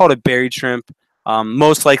that's called a berried shrimp,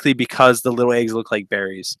 most likely because the little eggs look like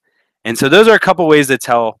berries. And so those are a couple ways to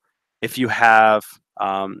tell if you have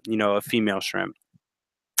a female shrimp.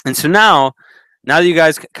 And so now that you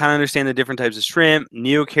guys kind of understand the different types of shrimp,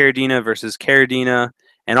 neocaridina versus caridina,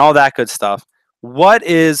 and all that good stuff, what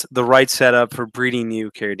is the right setup for breeding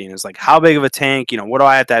neocaridinas? Like, how big of a tank? What do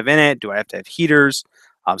I have to have in it? Do I have to have heaters,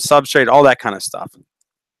 substrate, all that kind of stuff?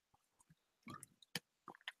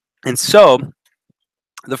 And so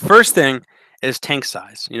the first thing is tank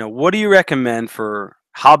size. What do you recommend for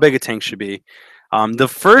how big a tank should be? The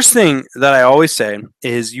first thing that I always say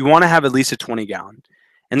is you want to have at least a 20-gallon.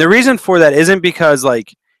 And the reason for that isn't because a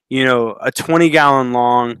 20-gallon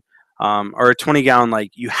long or a 20-gallon,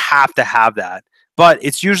 you have to have that. But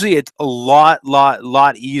it's a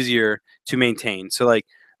lot easier to maintain. So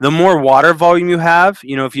the more water volume you have,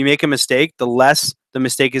 if you make a mistake, the less the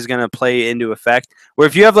mistake is going to play into effect. Where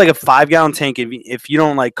if you have a 5-gallon tank, if you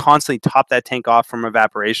don't constantly top that tank off from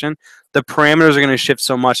evaporation, the parameters are going to shift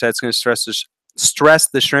so much that it's going to stress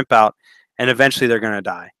the shrimp out, and eventually they're going to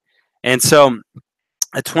die. And so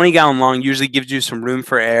a 20-gallon long usually gives you some room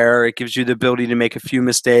for error. It gives you the ability to make a few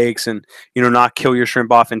mistakes and not kill your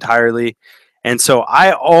shrimp off entirely. And so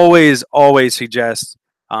I always suggest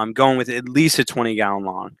going with at least a 20-gallon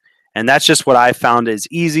long. And that's just what I found is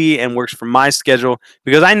easy and works for my schedule,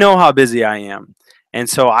 because I know how busy I am. And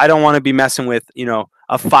so I don't want to be messing with,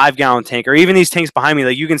 a 5-gallon tank, or even these tanks behind me.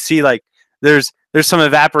 You can see there's some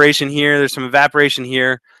evaporation here. There's some evaporation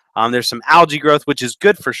here. There's some algae growth, which is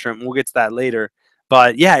good for shrimp. We'll get to that later.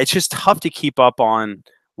 But yeah, it's just tough to keep up on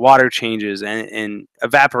water changes and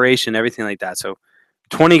evaporation, everything like that. So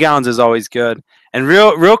 20 gallons is always good. And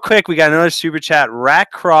real quick, we got another super chat.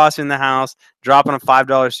 Rack Cross in the house, dropping a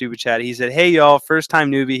 $5 super chat. He said, "Hey y'all, first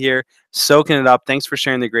time newbie here, soaking it up. Thanks for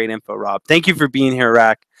sharing the great info, Rob." Thank you for being here,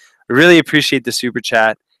 Rack. I really appreciate the super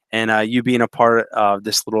chat and you being a part of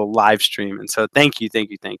this little live stream. And so thank you.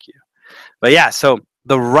 But yeah, so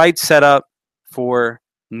the right setup for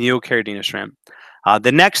neocaridina shrimp.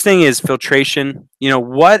 The next thing is filtration.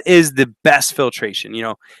 What is the best filtration?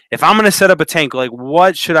 If I'm going to set up a tank,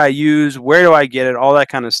 what should I use? Where do I get it? All that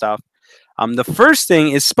kind of stuff. The first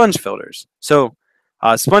thing is sponge filters. So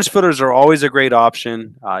sponge filters are always a great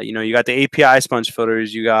option. You got the API sponge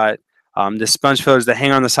filters. You got the sponge filters that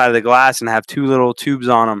hang on the side of the glass and have 2 little tubes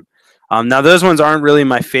on them. Now, those ones aren't really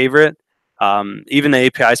my favorite. Even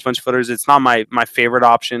the API sponge filters, it's not my favorite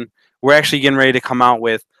option. We're actually getting ready to come out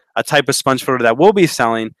with a type of sponge filter that we'll be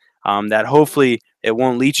selling that hopefully it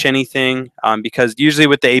won't leach anything, because usually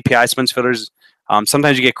with the API sponge filters,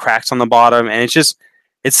 sometimes you get cracks on the bottom, and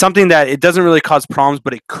it's something that it doesn't really cause problems,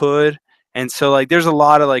 but it could. And so there's a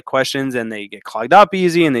lot of questions, and they get clogged up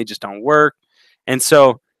easy and they just don't work. And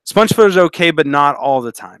so sponge filters are okay, but not all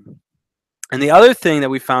the time. And the other thing that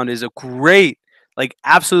we found is a great like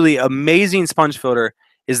absolutely amazing sponge filter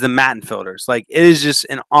is the Matten filters. Like it is just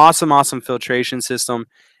an awesome filtration system,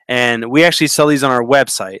 and we actually sell these on our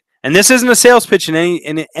website. And this isn't a sales pitch in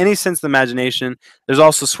any sense of the imagination. There's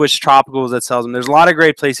also Switch Tropicals that sells them. There's a lot of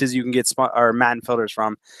great places you can get or Matten filters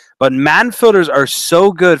from, but Matten filters are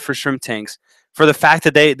so good for shrimp tanks for the fact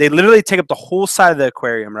that they literally take up the whole side of the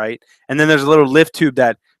aquarium, right? And then there's a little lift tube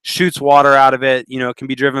that shoots water out of it. You know, it can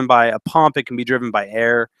be driven by a pump, it can be driven by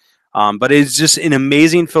air. But it's just an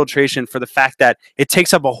amazing filtration for the fact that it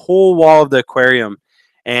takes up a whole wall of the aquarium,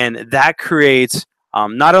 and that creates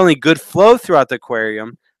not only good flow throughout the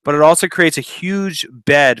aquarium, but it also creates a huge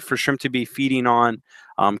bed for shrimp to be feeding on,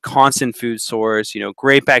 constant food source, you know,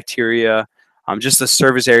 great bacteria, just the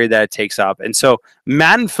surface area that it takes up. And so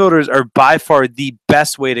Matten filters are by far the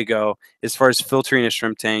best way to go as far as filtering a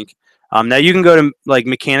shrimp tank. Now you can go to like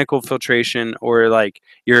mechanical filtration or like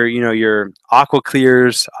your aqua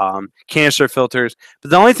clears, canister filters. But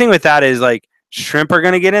the only thing with that is like shrimp are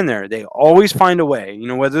going to get in there. They always find a way, you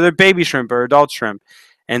know, whether they're baby shrimp or adult shrimp.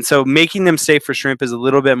 And so making them safe for shrimp is a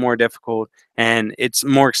little bit more difficult, and it's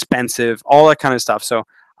more expensive, all that kind of stuff. So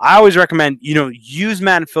I always recommend, you know, use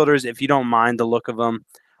Matten filters if you don't mind the look of them.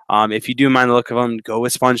 If you do mind the look of them, go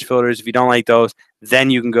with sponge filters. If you don't like those, then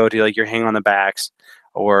you can go to like your hang on the backs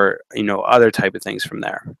or, you know, other type of things from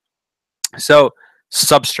there. So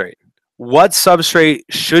substrate. What substrate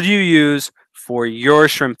should you use for your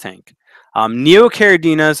shrimp tank?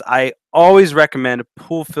 Neocaridinas, I always recommend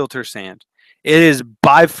pool filter sand. It is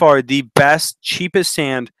by far the best, cheapest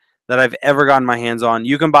sand that I've ever gotten my hands on.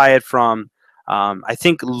 You can buy it from, I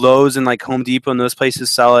think Lowe's and like Home Depot and those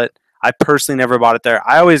places sell it. I personally never bought it there.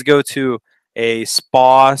 I always go to a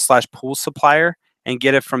spa/pool supplier and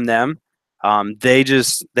get it from them.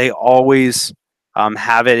 They always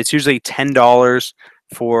have it. It's usually $10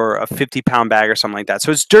 for a 50-pound bag or something like that.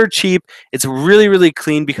 So it's dirt cheap. It's really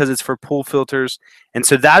clean because it's for pool filters. And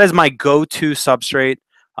so that is my go-to substrate.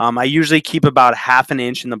 I usually keep about ½ an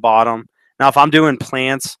inch in the bottom. Now, if I'm doing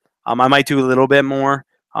plants, I might do a little bit more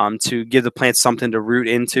to give the plants something to root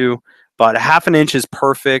into. But ½ an inch is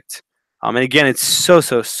perfect. And again, it's so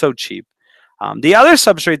cheap. The other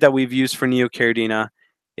substrate that we've used for neocaridina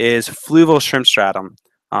is fluval shrimp stratum.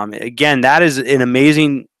 Again, that is an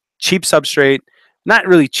amazing cheap substrate. Not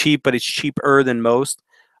really cheap, but it's cheaper than most.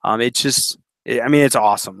 It's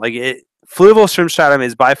awesome. Fluval shrimp stratum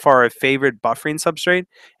is by far a favorite buffering substrate,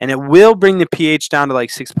 and it will bring the pH down to like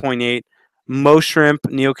 6.8. Most shrimp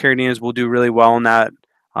neocaridinas will do really well in that,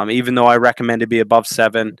 even though I recommend it be above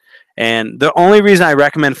 7. And the only reason I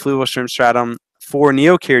recommend fluval shrimp stratum for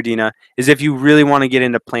neocaridina is if you really want to get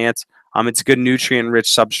into plants. It's a good nutrient-rich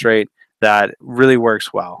substrate that really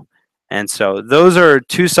works well. And so those are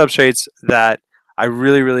two substrates that I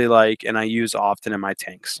really like and I use often in my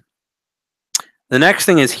tanks. The next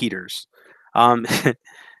thing is heaters.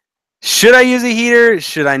 Should I use a heater?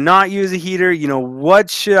 Should I not use a heater? You know, what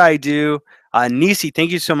should I do? Nisi,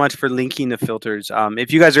 thank you so much for linking the filters.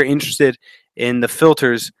 If you guys are interested in the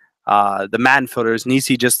filters, the Matten filters,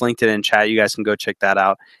 Nisi just linked it in chat. You guys can go check that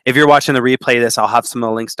out. If you're watching the replay of this, I'll have some of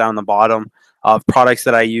the links down the bottom of products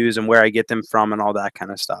that I use and where I get them from and all that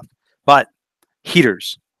kind of stuff. But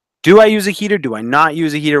heaters. Do I use a heater? Do I not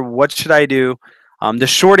use a heater? What should I do? The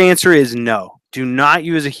short answer is no. Do not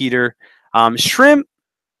use a heater. Shrimp,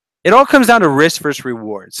 it all comes down to risk versus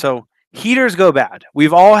reward. So heaters go bad.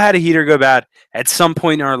 We've all had a heater go bad at some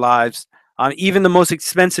point in our lives. Even the most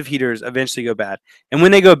expensive heaters eventually go bad. And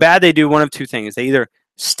when they go bad, they do one of two things. They either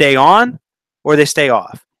stay on or they stay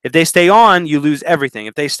off. If they stay on, you lose everything.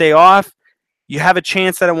 If they stay off, you have a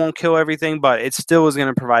chance that it won't kill everything, but it still is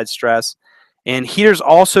going to provide stress. And heaters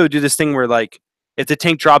also do this thing where, like, if the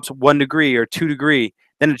tank drops 1 degree or 2 degree,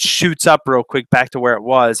 then it shoots up real quick back to where it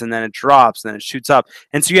was, and then it drops, and then it shoots up.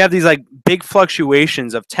 And so you have these like big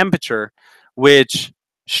fluctuations of temperature, which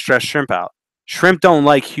stress shrimp out. Shrimp don't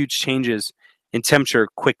like huge changes in temperature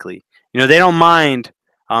quickly. You know, they don't mind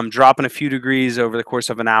dropping a few degrees over the course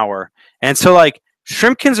of an hour. And so like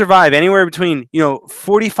shrimp can survive anywhere between,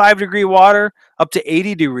 45-degree water up to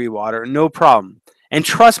 80-degree water, no problem. And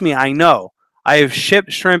trust me, I know. I have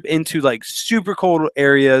shipped shrimp into like super cold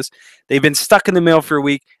areas. They've been stuck in the mail for a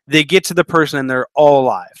week. They get to the person and they're all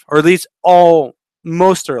alive, or at least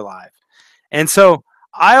most are alive. And so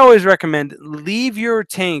I always recommend leave your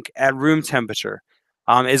tank at room temperature.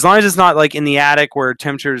 As long as it's not like in the attic where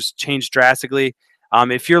temperatures change drastically.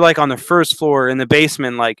 If you're like on the first floor in the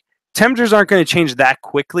basement, like temperatures aren't going to change that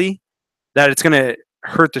quickly that it's going to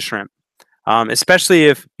hurt the shrimp. Especially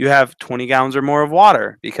if you have 20 gallons or more of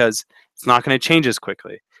water, because it's not going to change as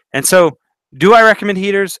quickly. And so do I recommend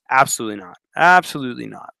heaters? Absolutely not. Absolutely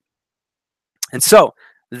not. And so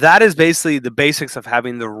that is basically the basics of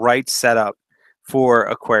having the right setup for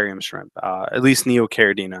aquarium shrimp, at least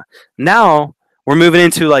neocaridina. Now we're moving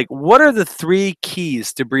into like, what are the 3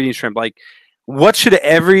 keys to breeding shrimp? Like, what should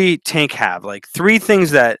every tank have? Like 3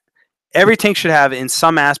 things that every tank should have in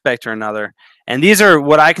some aspect or another. And these are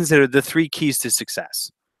what I consider the 3 keys to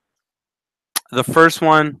success. The first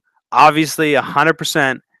one, obviously,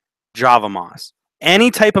 100% Java moss. Any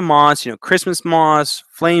type of moss, Christmas moss,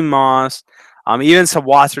 flame moss, even some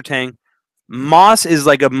water tank. Moss is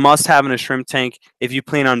like a must-have in a shrimp tank if you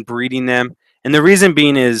plan on breeding them. And the reason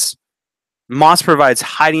being is moss provides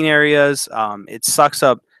hiding areas. It sucks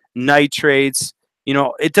up nitrates.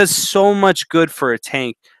 It does so much good for a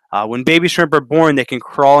tank. When baby shrimp are born, they can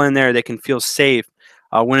crawl in there. They can feel safe.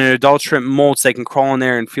 When an adult shrimp molts, they can crawl in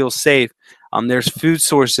there and feel safe. There's food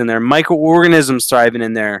source in there, microorganisms thriving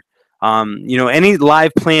in there. Any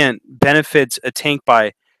live plant benefits a tank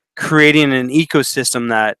by creating an ecosystem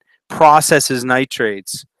that processes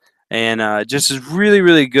nitrates and just is really,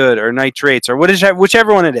 really good, or nitrates, or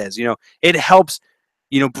whichever one it is. It helps,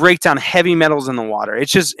 break down heavy metals in the water.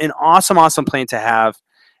 It's just an awesome, awesome plant to have,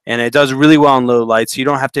 and it does really well in low light. So you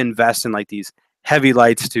don't have to invest in like these heavy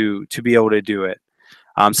lights to be able to do it.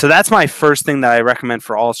 So that's my first thing that I recommend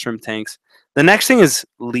for all shrimp tanks. The next thing is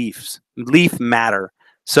leaf matter.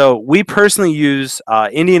 So we personally use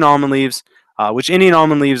Indian almond leaves, which Indian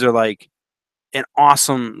almond leaves are like an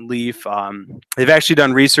awesome leaf. They've actually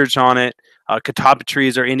done research on it. Catawba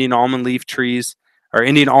trees are Indian almond leaf trees, or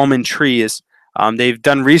Indian almond trees. They've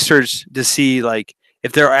done research to see like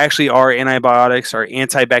if there actually are antibiotics or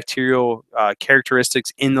antibacterial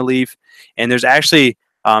characteristics in the leaf, and there's actually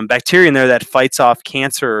bacteria in there that fights off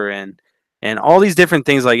cancer and all these different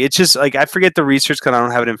things. Like, it's just like, I forget the research because I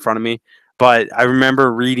don't have it in front of me, but I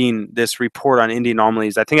remember reading this report on Indian almond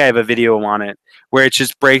leaves. I think I have a video on it where it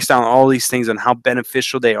just breaks down all these things and how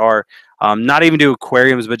beneficial they are, not even to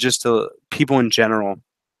aquariums, but just to people in general.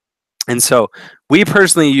 And so we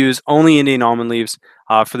personally use only Indian almond leaves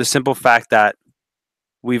for the simple fact that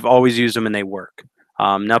we've always used them and they work.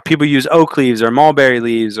 Now people use oak leaves or mulberry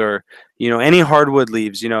leaves or any hardwood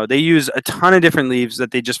leaves. They use a ton of different leaves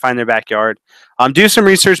that they just find in their backyard. Do some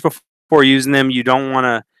research before using them. You don't want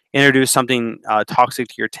to introduce something toxic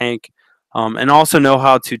to your tank, and also know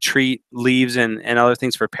how to treat leaves and other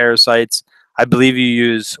things for parasites. I believe you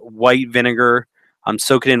use white vinegar.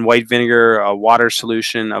 Soak it in white vinegar, a water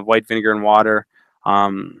solution of white vinegar and water.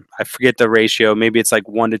 I forget the ratio. Maybe it's like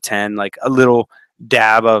 1 to 10, like a little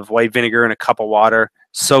dab of white vinegar in a cup of water.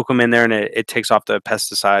 Soak them in there, and it takes off the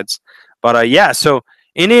pesticides. But yeah, so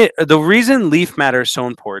the reason leaf matter is so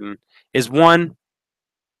important is, one,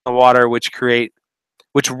 the water which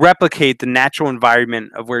replicate the natural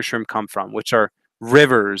environment of where shrimp come from, which are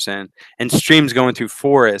rivers and streams going through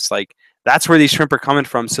forests. Like, that's where these shrimp are coming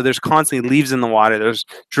from. So there's constantly leaves in the water. There's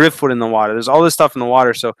driftwood in the water. There's all this stuff in the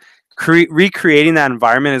water. So recreating that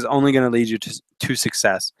environment is only going to lead you to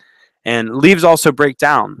success. And leaves also break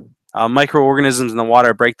down. Microorganisms in the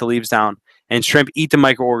water break the leaves down, and shrimp eat the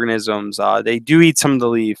microorganisms. They do eat some of the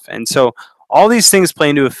leaf. And so all these things play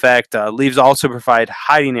into effect. Leaves also provide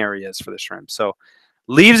hiding areas for the shrimp. So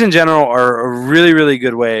leaves in general are a really, really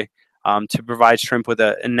good way to provide shrimp with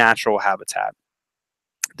a natural habitat.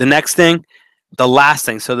 The next thing, the last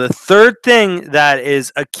thing. So the third thing that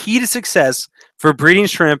is a key to success for breeding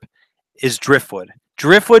shrimp is driftwood.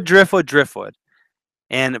 Driftwood.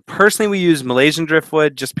 And personally, we use Malaysian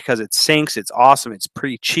driftwood just because it sinks. It's awesome. It's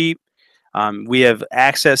pretty cheap. We have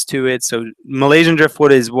access to it. So Malaysian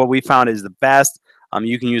driftwood is what we found is the best.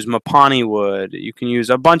 You can use Mapani wood. You can use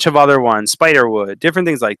a bunch of other ones, spider wood, different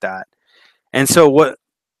things like that. And so what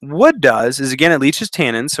wood does is, again, it leaches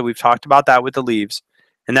tannins. So we've talked about that with the leaves.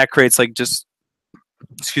 And that creates like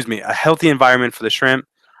a healthy environment for the shrimp.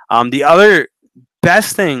 The other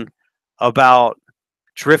best thing about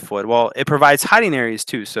driftwood, well, it provides hiding areas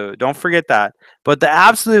too, so don't forget that. But the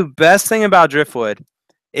absolute best thing about driftwood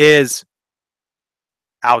is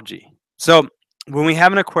algae. So when we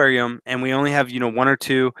have an aquarium and we only have 1 or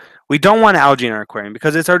 2, we don't want algae in our aquarium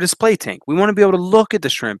because it's our display tank. We want to be able to look at the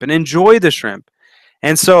shrimp and enjoy the shrimp.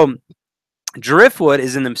 And so driftwood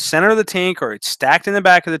is in the center of the tank, or it's stacked in the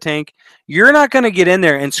back of the tank. You're not going to get in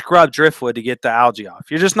there and scrub driftwood to get the algae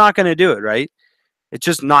off. You're just not going to do it, right? It's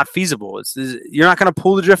just not feasible. You're not going to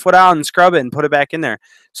pull the driftwood out and scrub it and put it back in there.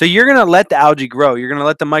 So you're going to let the algae grow. You're going to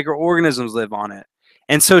let the microorganisms live on it.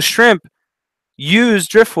 And so shrimp use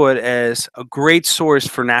driftwood as a great source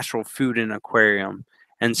for natural food in an aquarium.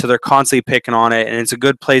 And so they're constantly picking on it. And it's a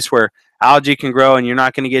good place where algae can grow and you're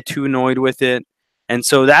not going to get too annoyed with it. And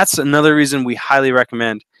so that's another reason we highly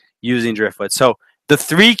recommend using driftwood. So The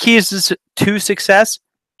three keys to success: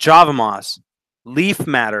 Java moss, leaf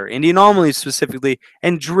matter, Indian anomaly specifically,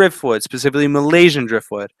 and driftwood, specifically Malaysian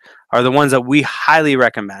driftwood, are the ones that we highly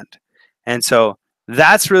recommend. And so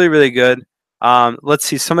that's really, really good. Let's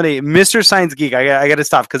see, somebody, Mr. Science Geek, I got to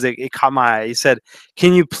stop because it caught my eye. He said,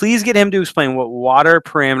 can you please get him to explain what water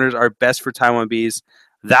parameters are best for Taiwan bees?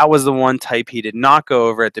 That was the one type he did not go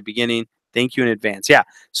over at the beginning. Thank you in advance. Yeah,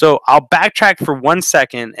 so I'll backtrack for 1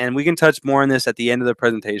 second, and we can touch more on this at the end of the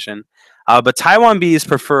presentation. But Taiwan bees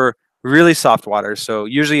prefer really soft water, so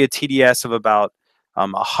usually a TDS of about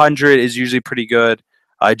 100 is usually pretty good.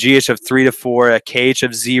 A GH of 3 to 4, a KH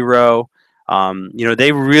of 0.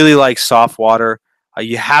 They really like soft water.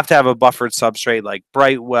 You have to have a buffered substrate like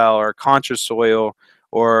Brightwell or Contra soil,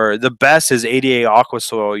 or the best is ADA aqua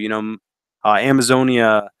soil.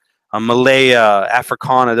 Amazonia, Malaya,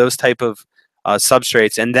 Africana, those type of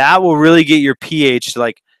substrates, and that will really get your pH to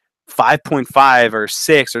like 5.5 or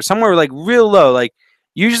 6 or somewhere like real low. Like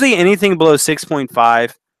usually anything below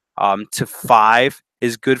 6.5 to 5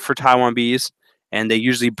 is good for Taiwan bees, and they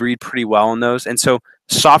usually breed pretty well in those. And so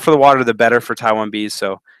softer the water, the better for Taiwan bees.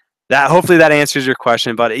 So that, hopefully that answers your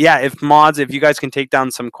question. But yeah, if you guys can take down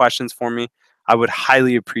some questions for me, I would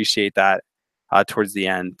highly appreciate that towards the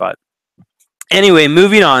end. But anyway,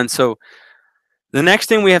 moving on. So the next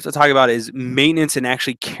thing we have to talk about is maintenance and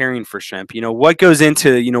actually caring for shrimp. What goes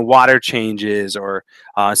into, water changes or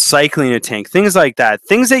cycling a tank, things like that,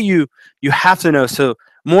 things that you have to know. So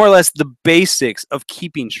more or less the basics of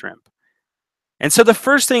keeping shrimp. And so the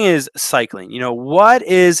first thing is cycling. What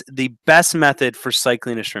is the best method for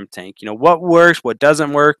cycling a shrimp tank? What works, what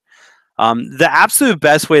doesn't work? The absolute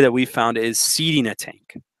best way that we found is seeding a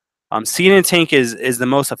tank. Seeding a tank is the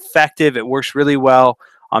most effective. It works really well.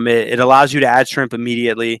 It allows you to add shrimp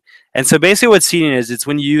immediately. And so basically what seeding is, it's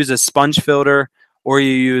when you use a sponge filter or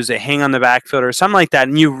you use a hang on the back filter, something like that,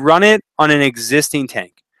 and you run it on an existing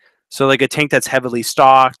tank. So like a tank that's heavily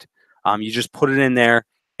stocked, you just put it in there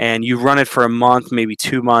and you run it for a month, maybe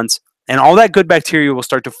 2 months, and all that good bacteria will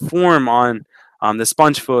start to form on the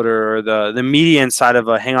sponge filter or the media inside of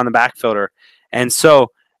a hang on the back filter. And so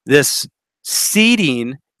this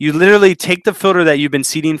seeding, you literally take the filter that you've been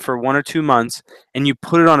seeding for 1 or 2 months and you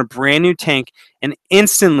put it on a brand new tank, and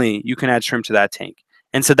instantly you can add shrimp to that tank.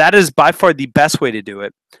 And so that is by far the best way to do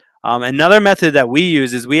it. Another method that we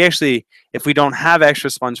use is we actually, if we don't have extra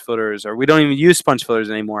sponge filters or we don't even use sponge filters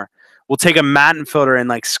anymore, we'll take a matin filter and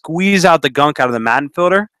like squeeze out the gunk out of the matin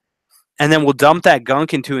filter, and then we'll dump that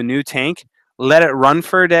gunk into a new tank, let it run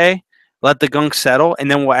for a day, let the gunk settle, and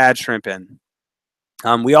then we'll add shrimp in.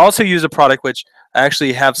 We also use a product which I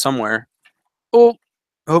actually have somewhere. Oh,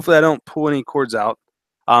 hopefully I don't pull any cords out.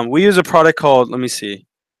 We use a product called, let me see.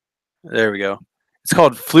 There we go. It's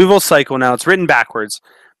called Fluval Cycle. Now it's written backwards,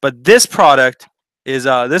 but this product is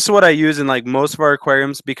this is what I use in like most of our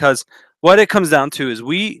aquariums, because what it comes down to is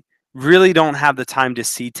we really don't have the time to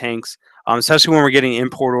seed tanks, especially when we're getting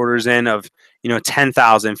import orders in of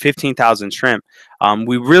 10,000, 15,000 shrimp.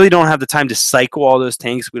 We really don't have the time to cycle all those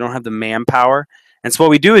tanks. We don't have the manpower. And so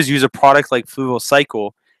what we do is use a product like Fluval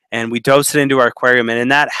Cycle, and we dose it into our aquarium,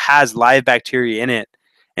 and that has live bacteria in it.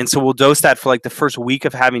 And so we'll dose that for like the first week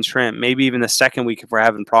of having shrimp, maybe even the second week if we're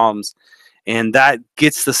having problems. And that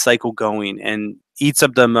gets the cycle going and eats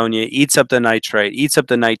up the ammonia, eats up the nitrite, eats up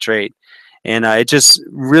the nitrate. And it's just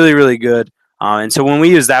really, really good. And so when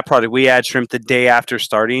we use that product, we add shrimp the day after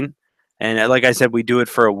starting. And like I said, we do it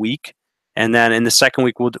for a week. And then in the second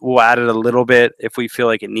week, we'll add it a little bit if we feel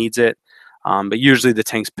like it needs it. But usually the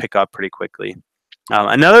tanks pick up pretty quickly.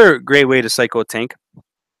 Another great way to cycle a tank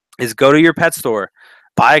is go to your pet store,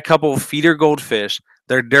 buy a couple of feeder goldfish.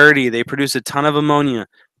 They're dirty. They produce a ton of ammonia.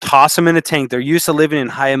 Toss them in a tank. They're used to living in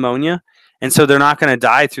high ammonia, and so they're not going to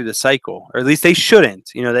die through the cycle, or at least they shouldn't.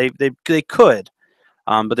 They could,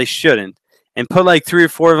 but they shouldn't. And put like 3 or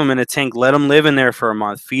 4 of them in a tank. Let them live in there for a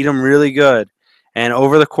month. Feed them really good, and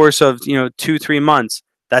over the course of 2-3 months,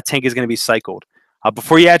 that tank is going to be cycled.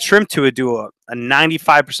 Before you add shrimp to it, do a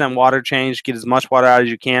 95% water change. Get as much water out as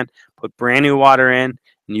you can. Put brand new water in,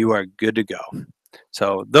 and you are good to go.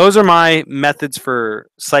 So those are my methods for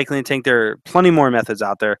cycling a tank. There are plenty more methods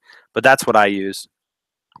out there, but that's what I use.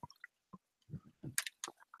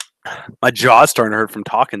 My jaw's starting to hurt from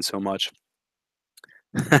talking so much.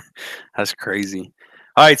 That's crazy.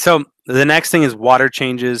 All right, so the next thing is water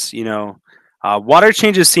changes. Water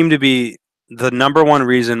changes seem to be the number one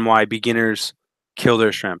reason why beginners kill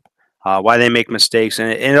their shrimp, why they make mistakes.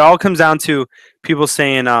 And it all comes down to people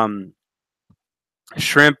saying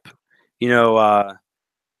shrimp,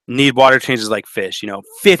 need water changes like fish,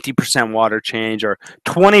 50% water change or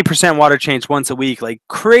 20% water change once a week, like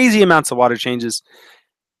crazy amounts of water changes.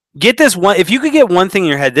 Get this one. If you could get one thing in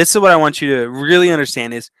your head, this is what I want you to really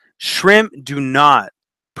understand is shrimp do not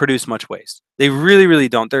produce much waste. They really, really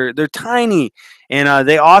don't. They're tiny, and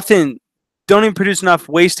they often don't even produce enough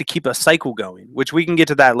waste to keep a cycle going, which we can get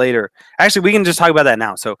to that later. Actually, we can just talk about that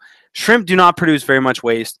now. So shrimp do not produce very much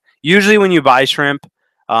waste. Usually when you buy shrimp,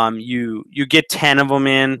 you get 10 of them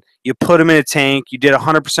in, you put them in a tank, you did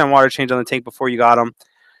 100% water change on the tank before you got them.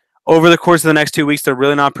 Over the course of the next 2 weeks, they're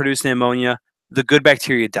really not producing ammonia. The good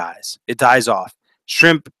bacteria dies. It dies off.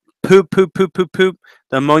 Shrimp poop, poop, poop, poop, poop.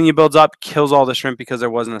 The ammonia builds up, kills all the shrimp because there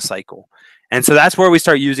wasn't a cycle. And so that's where we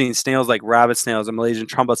start using snails like rabbit snails and Malaysian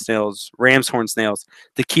trumpet snails, ram's horn snails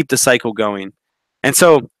to keep the cycle going. And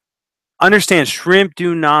so understand shrimp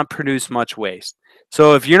do not produce much waste.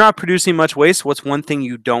 So if you're not producing much waste, what's one thing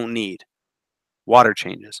you don't need? Water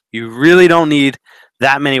changes. You really don't need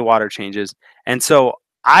that many water changes. And so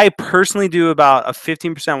I personally do about a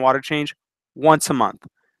 15% water change once a month.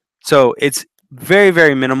 So it's very,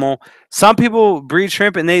 very minimal. Some people breed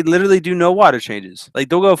shrimp and they literally do no water changes. Like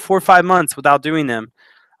they'll go 4 or 5 months without doing them.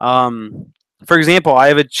 For example, I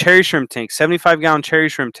have a cherry shrimp tank, 75-gallon cherry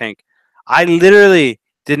shrimp tank. I literally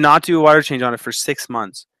did not do a water change on it for 6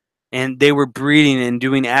 months. And they were breeding and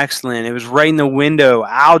doing excellent. It was right in the window,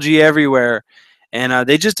 algae everywhere. And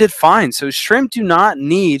they just did fine. So shrimp do not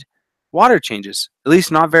need water changes, at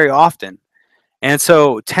least not very often. And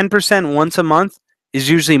so 10% once a month is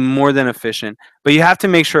usually more than efficient. But you have to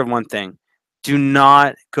make sure of one thing. Do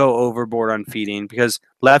not go overboard on feeding because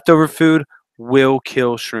leftover food will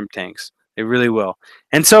kill shrimp tanks. It really will.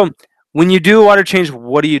 And so when you do a water change,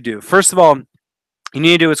 what do? First of all, you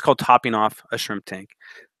need to do what's called topping off a shrimp tank.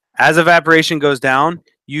 As evaporation goes down,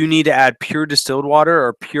 you need to add pure distilled water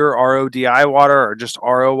or pure RODI water or just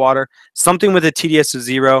RO water, something with a TDS of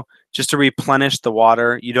 0 just to replenish the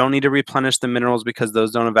water. You don't need to replenish the minerals because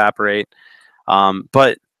those don't evaporate.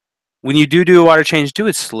 But when you do a water change, do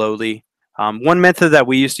it slowly. One method that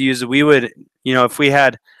we used to use, we would, if we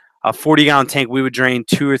had a 40-gallon tank, we would drain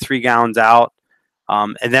 2 or 3 gallons out.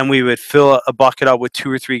 And then we would fill a bucket up with 2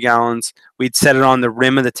 or 3 gallons. We'd set it on the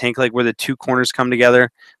rim of the tank, like where the two corners come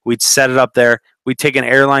together. We'd set it up there. We'd take an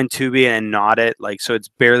airline tubing and knot it, like so it's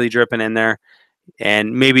barely dripping in there,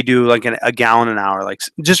 and maybe do like a gallon an hour, like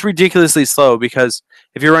just ridiculously slow. Because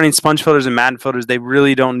if you're running sponge filters and mat filters, they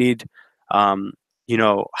really don't need,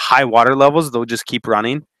 high water levels. They'll just keep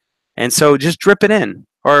running, and so just drip it in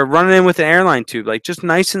or run it in with an airline tube, like just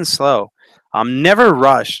nice and slow. Never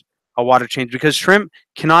rush a water change because shrimp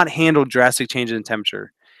cannot handle drastic changes in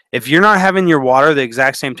temperature. If you're not having your water the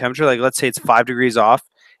exact same temperature, like let's say it's 5 degrees off,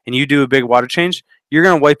 and you do a big water change, you're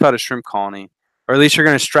going to wipe out a shrimp colony, or at least you're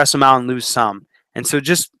going to stress them out and lose some. And so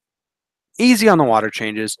just easy on the water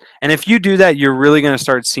changes. And if you do that, you're really going to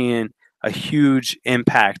start seeing a huge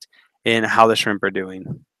impact in how the shrimp are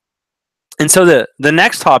doing. And so the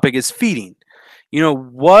next topic is feeding.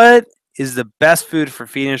 What is the best food for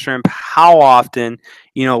feeding shrimp? How often?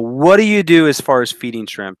 What do you do as far as feeding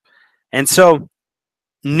shrimp? And so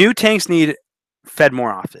new tanks need fed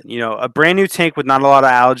more often. A brand new tank with not a lot of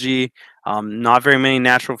algae, not very many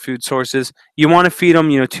natural food sources. You want to feed them,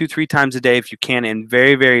 2-3 times a day if you can, in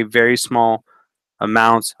very, very, very small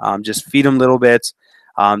amounts. Just feed them little bits.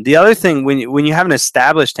 The other thing, when you have an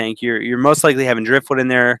established tank, you're most likely having driftwood in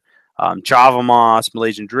there, Java moss,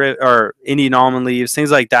 Malaysian drift, or Indian almond leaves, things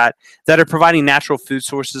like that are providing natural food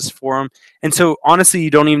sources for them. And so honestly, you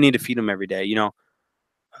don't even need to feed them every day.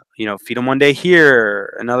 Feed them one day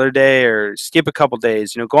here, another day, or skip a couple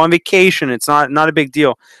days. Go on vacation. It's not a big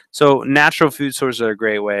deal. So natural food sources are a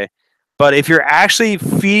great way. But if you're actually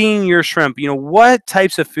feeding your shrimp, what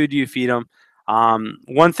types of food do you feed them?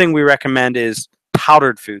 One thing we recommend is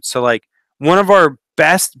powdered food. So like one of our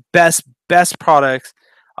best products,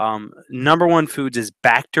 number one foods is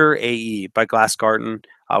Bacter AE by Glass Garden.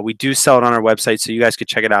 We do sell it on our website, so you guys could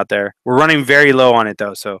check it out there. We're running very low on it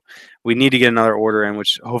though, so we need to get another order in,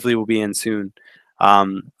 which hopefully will be in soon.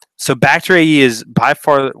 So Bacter AE is by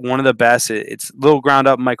far one of the best. It's little ground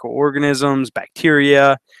up microorganisms,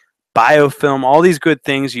 bacteria, biofilm, all these good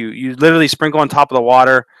things. You literally sprinkle on top of the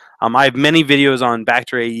water. I have many videos on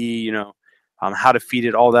Bacter AE, how to feed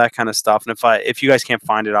it, all that kind of stuff. And if you guys can't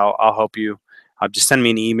find it, I'll help you. Just send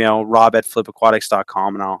me an email,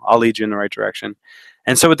 rob@flipaquatics.com, and I'll lead you in the right direction.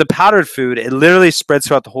 And so with the powdered food, it literally spreads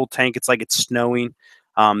throughout the whole tank. It's like it's snowing.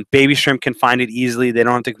 Baby shrimp can find it easily. They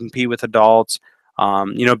don't have to compete with adults.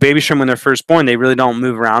 Baby shrimp, when they're first born, they really don't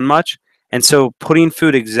move around much. And so putting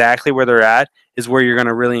food exactly where they're at is where you're going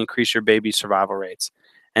to really increase your baby survival rates.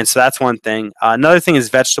 And so that's one thing. Another thing is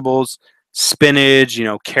vegetables, spinach,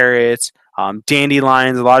 carrots,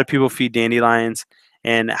 dandelions. A lot of people feed dandelions.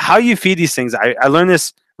 And how you feed these things, I learned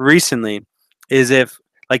this recently, is if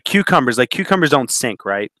like cucumbers don't sink,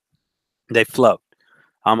 right? They float.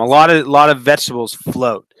 A lot of vegetables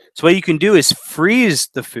float. So what you can do is freeze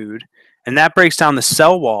the food, and that breaks down the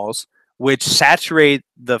cell walls, which saturate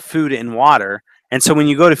the food in water. And so when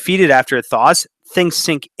you go to feed it after it thaws, things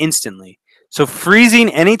sink instantly. So freezing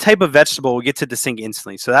any type of vegetable will get it to sink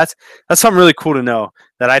instantly. So that's something really cool to know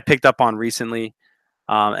that I picked up on recently.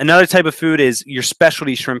 Another type of food is your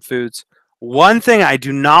specialty shrimp foods. One thing I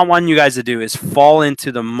do not want you guys to do is fall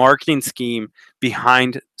into the marketing scheme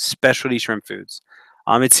behind specialty shrimp foods.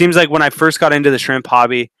 It seems like when I first got into the shrimp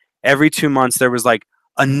hobby, every 2 months there was like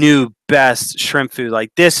a new best shrimp food.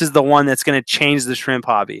 Like this is the one that's going to change the shrimp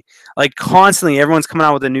hobby. Like constantly, everyone's coming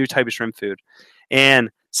out with a new type of shrimp food. And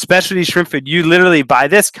specialty shrimp food, you literally buy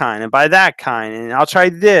this kind and buy that kind, and I'll try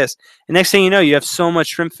this. And next thing you know, you have so much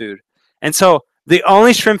shrimp food. And so the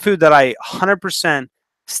only shrimp food that I 100%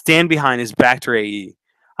 stand behind is Bacter AE.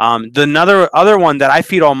 The other one that I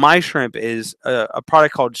feed all my shrimp is a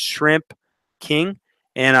product called Shrimp King,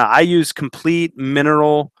 and I use complete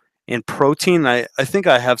mineral and protein. I think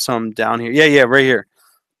I have some down here. Yeah, right here.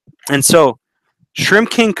 And so Shrimp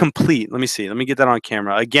King Complete. Let me see. Let me get that on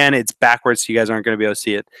camera. Again, it's backwards, so you guys aren't going to be able to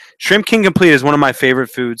see it. Shrimp King Complete is one of my favorite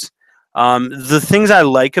foods. The things I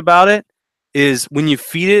like about it is when you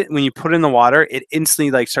feed it, when you put it in the water, it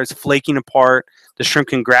instantly like starts flaking apart. The shrimp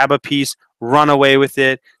can grab a piece, run away with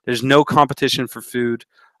it. There's no competition for food.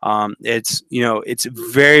 It's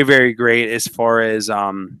very, very great as far as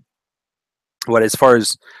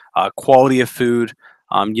quality of food.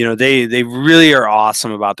 They really are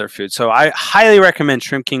awesome about their food. So I highly recommend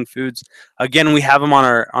Shrimp King Foods. Again, we have them on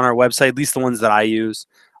our website, at least the ones that I use.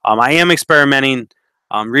 I am experimenting.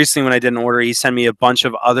 Recently, when I did an order, he sent me a bunch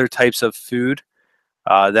of other types of food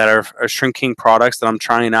that are Shrimp King products that I'm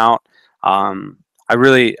trying out. I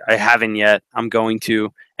haven't yet. I'm going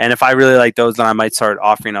to, and if I really like those, then I might start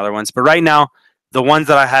offering other ones. But right now, the ones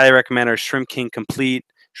that I highly recommend are Shrimp King Complete,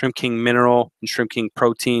 Shrimp King Mineral, and Shrimp King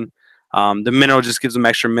Protein. The mineral just gives them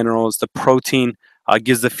extra minerals. The protein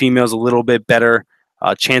gives the females a little bit better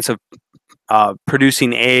chance of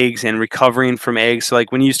producing eggs and recovering from eggs. So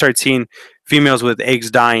like when you start seeing females with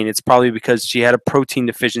eggs dying, it's probably because she had a protein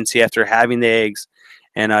deficiency after having the eggs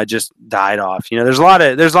and just died off. There's a lot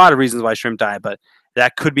of reasons why shrimp die, but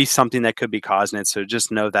that could be something that could be causing it. So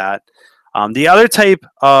just know that. The other type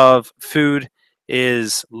of food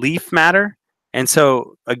is leaf matter. And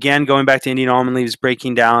so, again, going back to Indian almond leaves,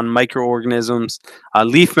 breaking down microorganisms,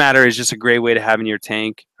 leaf matter is just a great way to have in your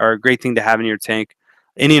tank, or a great thing to have in your tank.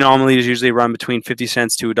 Indian almond leaves usually run between 50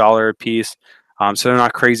 cents to $1 a piece, so they're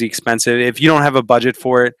not crazy expensive. If you don't have a budget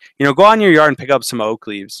for it, go out in your yard and pick up some oak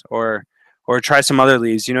leaves, or try some other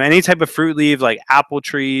leaves. Any type of fruit leaf like apple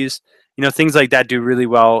trees, things like that do really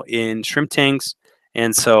well in shrimp tanks.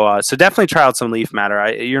 And so definitely try out some leaf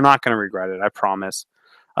matter. You're not going to regret it, I promise.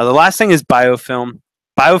 The last thing is biofilm.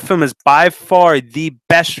 Biofilm is by far the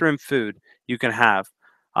best shrimp food you can have.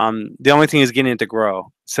 The only thing is getting it to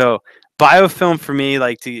grow. So biofilm for me,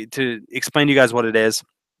 like to explain to you guys what it is.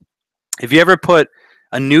 If you ever put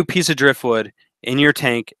a new piece of driftwood in your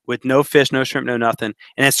tank with no fish, no shrimp, no nothing,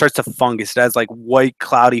 and it starts to fungus, it has like white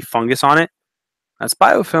cloudy fungus on it, that's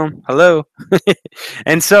biofilm. Hello.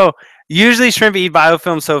 And so usually shrimp eat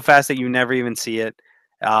biofilm so fast that you never even see it.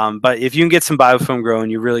 But if you can get some biofilm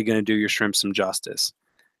growing, you're really going to do your shrimp some justice.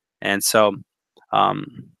 And so, so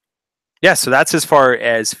that's as far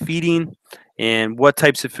as feeding and what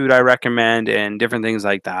types of food I recommend and different things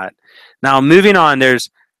like that. Now, moving on,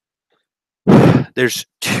 there's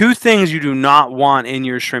two things you do not want in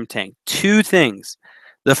your shrimp tank. Two things.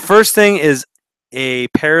 The first thing is a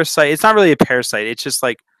parasite. It's not really a parasite. It's just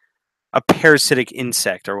like a parasitic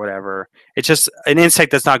insect or whatever. It's just an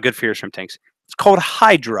insect that's not good for your shrimp tanks. It's called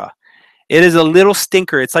Hydra. It is a little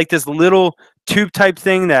stinker. It's like this little tube type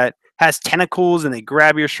thing that has tentacles and they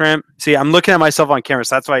grab your shrimp. See, I'm looking at myself on camera,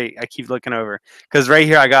 so that's why I keep looking over. Because right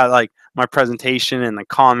here I got like my presentation and the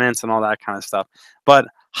comments and all that kind of stuff. But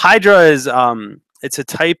Hydra is it's a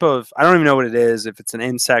type of, I don't even know what it is, if it's an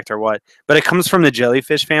insect or what, but it comes from the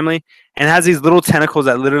jellyfish family and has these little tentacles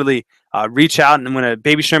that literally reach out, and when a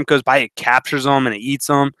baby shrimp goes by, it captures them and it eats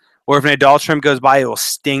them. Or if an adult shrimp goes by, it will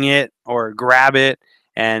sting it or grab it.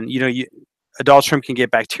 And, adult shrimp can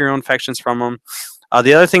get bacterial infections from them.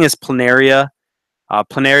 The other thing is planaria.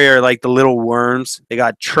 Planaria are like the little worms. They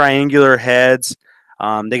got triangular heads.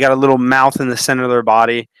 They got a little mouth in the center of their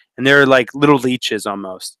body, and they're like little leeches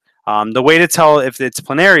almost. The way to tell if it's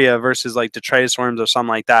planaria versus like detritus worms or something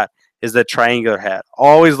like that is the triangular head.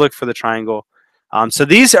 Always look for the triangle. So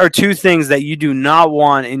these are two things that you do not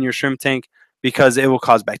want in your shrimp tank because it will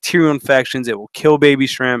cause bacterial infections. It will kill baby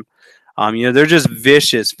shrimp. They're just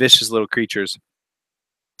vicious, vicious little creatures.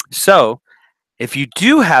 So if you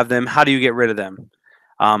do have them, how do you get rid of them?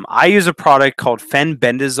 I use a product called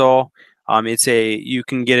fenbendazole. You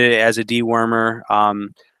can get it as a dewormer.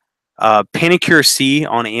 Panicure C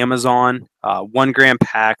on Amazon, 1 gram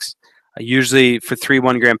packs. Usually for 3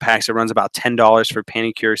 1 gram packs, it runs about $10 for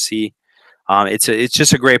Panicure C. It's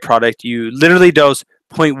just a great product. You literally dose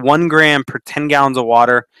 0.1 gram per 10 gallons of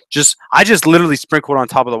water. I just literally sprinkle it on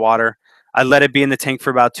top of the water. I let it be in the tank for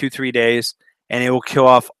about 2-3 days, and it will kill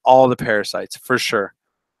off all the parasites for sure.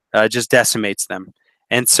 It just decimates them.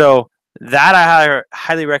 And so that I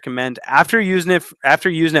highly recommend. After using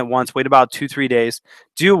it once, wait about 2-3 days.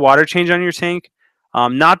 Do a water change on your tank.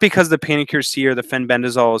 Not because the Panicure C or the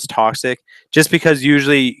fenbendazole is toxic, just because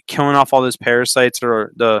usually killing off all those parasites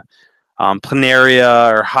or the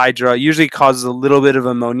planaria or hydra usually causes a little bit of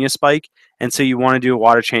ammonia spike, and so you want to do a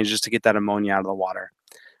water change just to get that ammonia out of the water.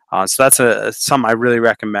 So that's something I really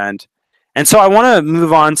recommend. And so I want to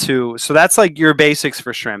move on to, so that's like your basics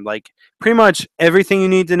for shrimp, like pretty much everything you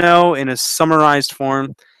need to know in a summarized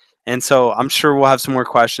form. And so I'm sure we'll have some more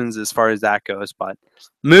questions as far as that goes. But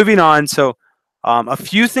moving on, so a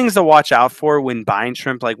few things to watch out for when buying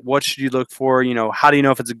shrimp, like what should you look for? How do you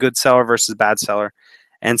know if it's a good seller versus bad seller?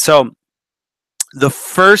 And so the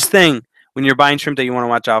first thing when you're buying shrimp that you want to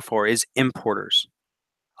watch out for is importers.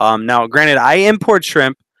 Now, granted, I import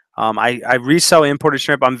shrimp. I resell imported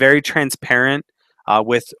shrimp. I'm very transparent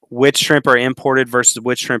with which shrimp are imported versus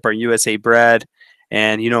which shrimp are USA bred.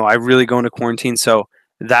 And, I really go into quarantine. So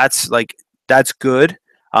that's good.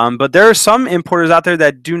 But there are some importers out there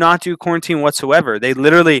that do not do quarantine whatsoever. They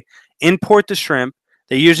literally import the shrimp.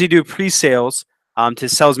 They usually do pre-sales to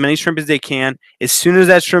sell as many shrimp as they can. As soon as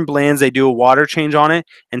that shrimp lands, they do a water change on it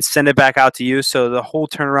and send it back out to you. So the whole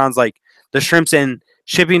turnaround's like the shrimp's in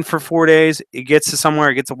shipping for 4 days, it gets to somewhere,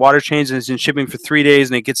 it gets a water change, and it's in shipping for 3 days,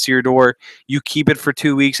 and it gets to your door. You keep it for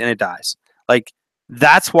 2 weeks, and it dies. Like,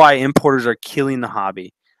 that's why importers are killing the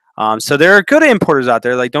hobby. So there are good importers out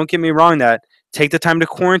there. Like, don't get me wrong, that take the time to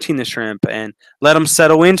quarantine the shrimp and let them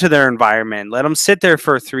settle into their environment. Let them sit there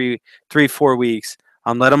for 4 weeks.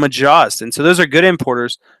 Let them adjust. And so those are good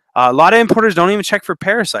importers. A lot of importers don't even check for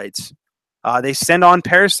parasites. They send on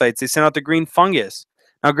parasites. They send out the green fungus.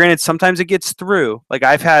 Now, granted, sometimes it gets through. Like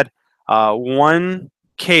I've had one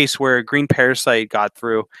case where a green parasite got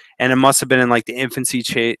through, and it must have been in like the infancy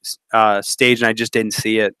stage, and I just didn't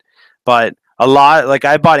see it. But a lot, like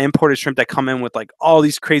I bought imported shrimp that come in with like all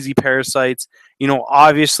these crazy parasites.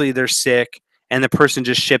 Obviously they're sick, and the person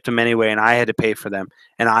just shipped them anyway, and I had to pay for them,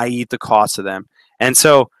 and I eat the cost of them. And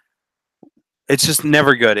so it's just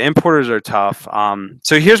never good. Importers are tough.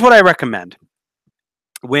 So here's what I recommend.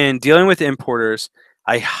 When dealing with importers,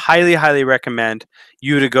 I highly, highly recommend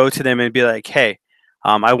you to go to them and be like, hey,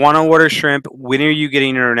 I want to order shrimp. When are you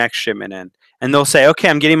getting your next shipment in? And they'll say, okay,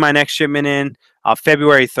 I'm getting my next shipment in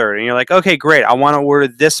February 3rd. And you're like, okay, great. I want to order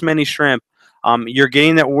this many shrimp. You're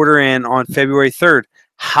getting that order in on February 3rd.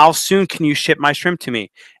 How soon can you ship my shrimp to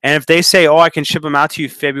me? And if they say, oh, I can ship them out to you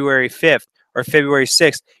February 5th or February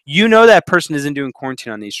 6th, that person isn't doing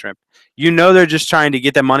quarantine on these shrimp. They're just trying to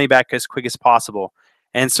get that money back as quick as possible.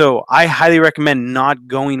 And so I highly recommend not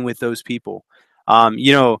going with those people.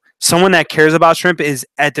 Someone that cares about shrimp is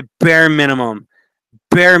at the bare minimum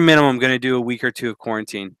going to do a week or two of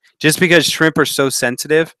quarantine, just because shrimp are so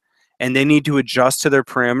sensitive and they need to adjust to their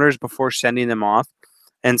parameters before sending them off.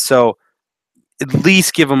 And so at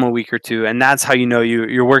least give them a week or two. And that's how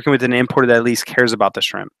you're working with an importer that at least cares about the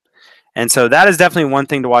shrimp. And so that is definitely one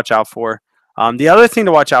thing to watch out for. The other thing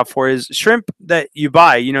to watch out for is shrimp that you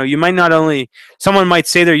buy. You might not only, someone might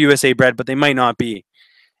say they're USA bred, but they might not be.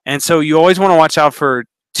 And so you always want to watch out for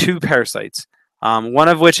two parasites, one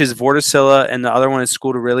of which is Vorticilla and the other one is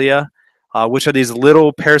Scutarilia, which are these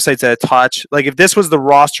little parasites that attach, like if this was the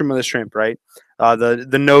rostrum of the shrimp, right?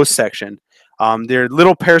 The nose section. They're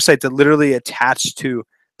little parasites that literally attach to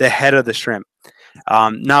the head of the shrimp.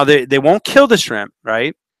 Now, they won't kill the shrimp,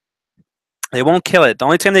 right? They won't kill it. The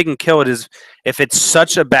only time they can kill it is if it's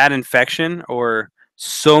such a bad infection or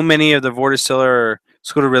so many of the Vorticilla or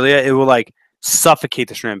Scutarilia, it will like suffocate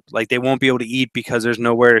the shrimp. Like they won't be able to eat because there's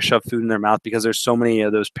nowhere to shove food in their mouth because there's so many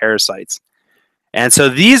of those parasites. And so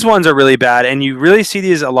these ones are really bad, and you really see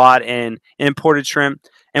these a lot in imported shrimp.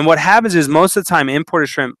 And what happens is most of the time imported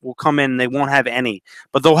shrimp will come in and they won't have any,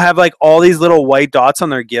 but they'll have like all these little white dots on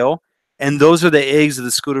their gill, and those are the eggs of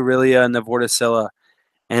the Scutarilia and the Vorticilla.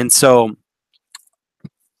 And so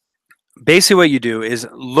basically what you do is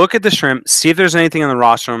look at the shrimp, see if there's anything on the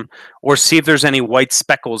rostrum, or see if there's any white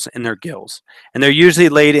speckles in their gills. And they're usually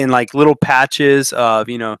laid in like little patches of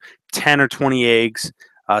 10 or 20 eggs,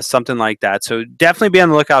 something like that. So definitely be on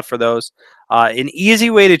the lookout for those. An easy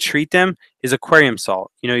way to treat them is aquarium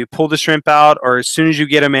salt. You pull the shrimp out, or as soon as you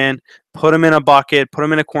get them in, put them in a bucket, put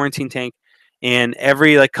them in a quarantine tank, and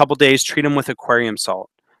every like couple days treat them with aquarium salt.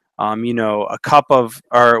 A cup of,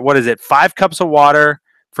 or what is it, 5 cups of water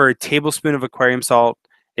for a tablespoon of aquarium salt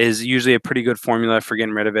is usually a pretty good formula for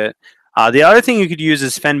getting rid of it. The other thing you could use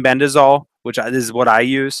is fenbendazole, which this is what I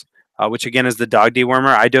use, which again is the dog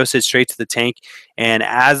dewormer. I dose it straight to the tank, and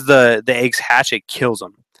as the eggs hatch, it kills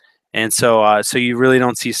them. And so you really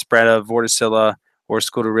don't see spread of vorticilla or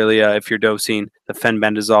sclerotinia if you're dosing the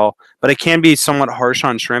fenbendazole. But it can be somewhat harsh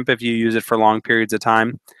on shrimp if you use it for long periods of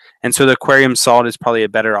time. And so the aquarium salt is probably a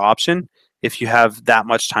better option if you have that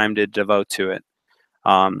much time to devote to it.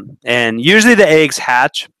 And usually the eggs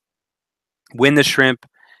hatch when the shrimp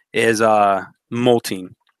is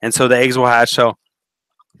molting. And so the eggs will hatch. So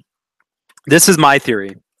this is my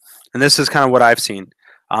theory, and this is kind of what I've seen.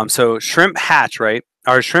 So shrimp hatch, right?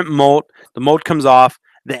 Or shrimp molt, the molt comes off,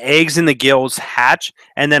 the eggs in the gills hatch,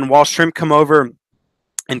 and then while shrimp come over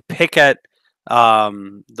and pick at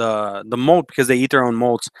the molt because they eat their own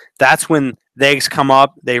molts, that's when the eggs come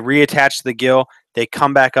up, they reattach to the gill, they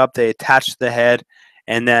come back up, they attach to the head,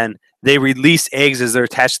 and then they release eggs as they're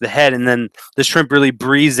attached to the head, and then the shrimp really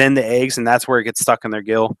breathes in the eggs, and that's where it gets stuck in their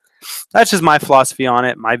gill. That's just my philosophy on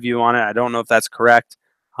it, my view on it. I don't know if that's correct,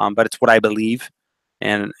 but it's what I believe.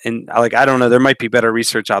 And I don't know, there might be better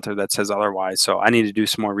research out there that says otherwise. So I need to do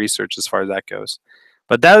some more research as far as that goes.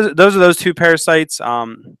 But those are those two parasites.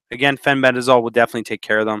 Again, fenbendazole will definitely take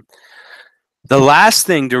care of them. The last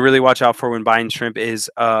thing to really watch out for when buying shrimp is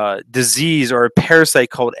a disease or a parasite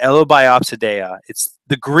called Elabiopsidea. It's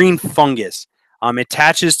the green fungus. It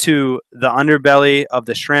attaches to the underbelly of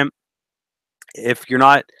the shrimp. If you're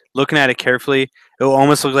not looking at it carefully, it will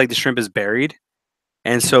almost look like the shrimp is buried.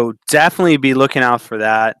 And so definitely be looking out for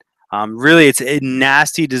that. Really, it's a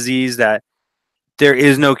nasty disease that there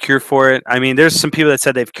is no cure for it. I mean, there's some people that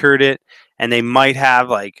said they've cured it, and they might have,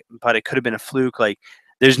 but it could have been a fluke.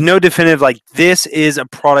 There's no definitive, this is a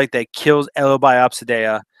product that kills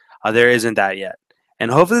Elabiopsidea. There isn't that yet. And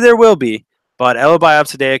hopefully there will be. But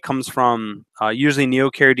Elabiopsidea comes from usually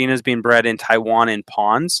neocaridina being bred in Taiwan in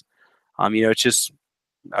ponds. It's just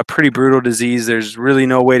a pretty brutal disease. There's really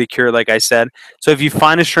no way to cure it, like I said. So if you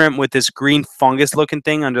find a shrimp with this green fungus looking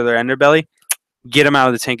thing under their underbelly, get them out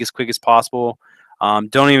of the tank as quick as possible.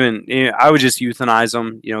 Don't even, I would just euthanize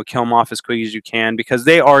them, kill them off as quick as you can, because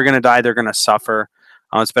they are going to die. They're going to suffer.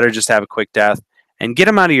 It's better just to have a quick death and get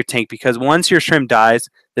them out of your tank, because once your shrimp dies,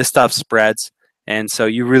 this stuff spreads. And so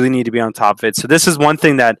you really need to be on top of it. So this is one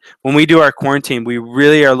thing that when we do our quarantine, we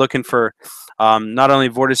really are looking for not only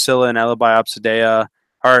vorticilla and Elabiopsidea,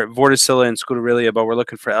 or vorticilla and sclerotinia, but we're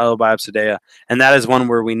looking for Elabiopsidea, and that is one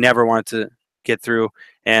where we never wanted to get through.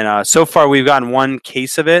 And so far, we've gotten one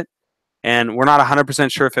case of it, and we're not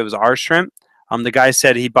 100% sure if it was our shrimp. The guy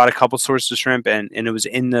said he bought a couple sources of shrimp, and it was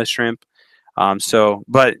in the shrimp.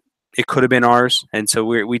 But it could have been ours, and so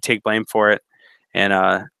we take blame for it.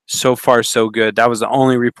 And so far, so good. That was the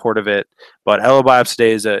only report of it. But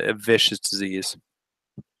Elabiopsidea is a vicious disease.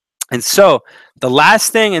 And so the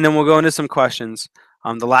last thing, and then we'll go into some questions.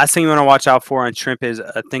 The last thing you want to watch out for on shrimp is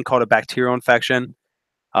a thing called a bacterial infection.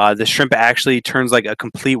 The shrimp actually turns like a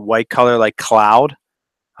complete white color, like cloud.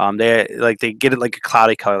 They get it like a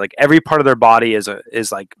cloudy color. Like every part of their body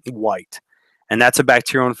is like white, and that's a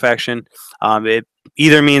bacterial infection. It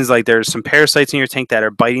either means like there's some parasites in your tank that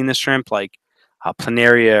are biting the shrimp, like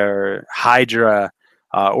planaria or hydra,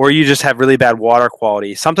 or you just have really bad water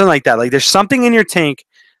quality, something like that. Like there's something in your tank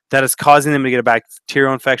that is causing them to get a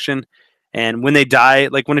bacterial infection. And when they die,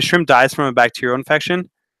 like when a shrimp dies from a bacterial infection,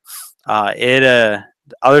 the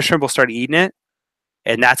other shrimp will start eating it,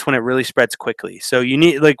 and that's when it really spreads quickly. So you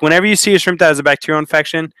need, like, whenever you see a shrimp that has a bacterial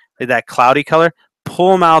infection, like that cloudy color,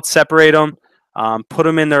 pull them out, separate them, put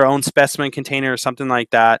them in their own specimen container or something like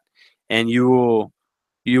that, and you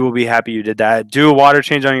will be happy you did that. Do a water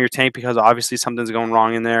change on your tank, because obviously something's going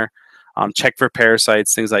wrong in there. Check for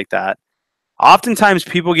parasites, things like that. Oftentimes,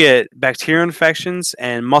 people get bacterial infections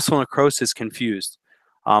and muscle necrosis confused.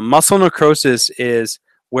 Muscle necrosis is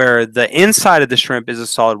where the inside of the shrimp is a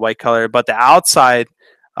solid white color, but the outside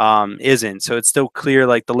isn't. So it's still clear,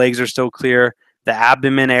 like the legs are still clear, the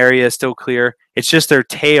abdomen area is still clear. It's just their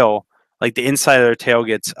tail, like the inside of their tail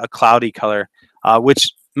gets a cloudy color,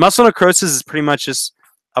 which muscle necrosis is pretty much just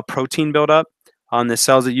a protein buildup on the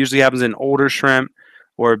cells. It usually happens in older shrimp,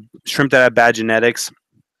 or shrimp that have bad genetics.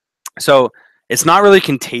 So it's not really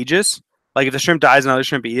contagious. Like if the shrimp dies and other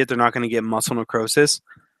shrimp eat it, they're not going to get muscle necrosis.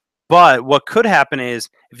 But what could happen is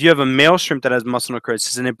if you have a male shrimp that has muscle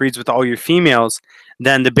necrosis and it breeds with all your females,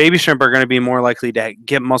 then the baby shrimp are going to be more likely to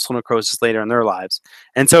get muscle necrosis later in their lives.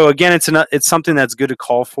 And so again, it's something that's good to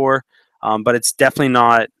call for, but it's definitely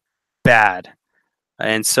not bad.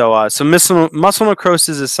 And so muscle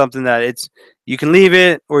necrosis is something that you can leave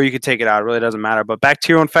it or you can take it out. It really doesn't matter. But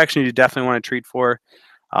bacterial infection, you definitely want to treat for.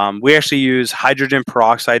 We actually use hydrogen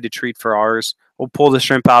peroxide to treat for ours. We'll pull the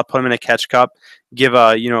shrimp out, put them in a catch cup, give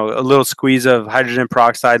a little squeeze of hydrogen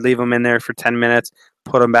peroxide, leave them in there for 10 minutes,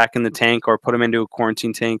 put them back in the tank or put them into a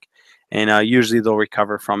quarantine tank, and usually they'll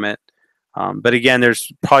recover from it. But again,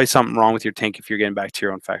 there's probably something wrong with your tank if you're getting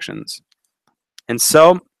bacterial infections. And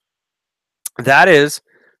so that is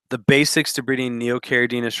the basics to breeding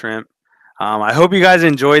neocaridina shrimp. I hope you guys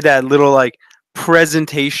enjoyed that little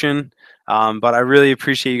presentation, but I really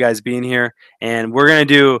appreciate you guys being here. And we're going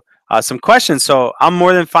to do some questions. So I'm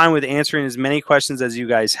more than fine with answering as many questions as you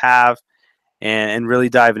guys have and really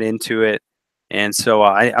diving into it. And so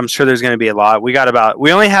I'm sure there's going to be a lot. We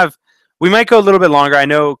might go a little bit longer. I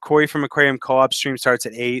know Corey from Aquarium Co-op stream starts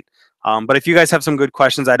at 8. But if you guys have some good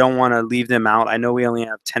questions, I don't want to leave them out. I know we only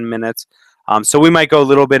have 10 minutes. So we might go a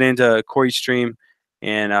little bit into Corey's stream,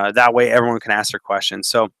 and that way everyone can ask their questions.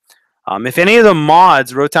 So if any of the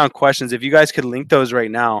mods wrote down questions, if you guys could link those right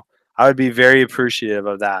now, I would be very appreciative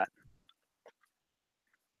of that.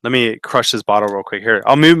 Let me crush this bottle real quick. Here,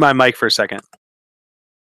 I'll mute my mic for a second.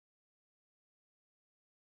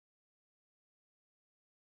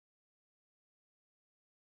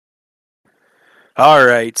 All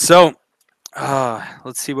right, so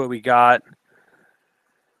let's see what we got.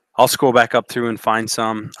 I'll scroll back up through and find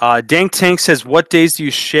some. Dank Tank says, what days do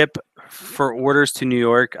you ship for orders to New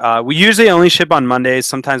York? We usually only ship on Mondays.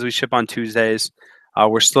 Sometimes we ship on Tuesdays.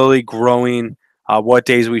 We're slowly growing what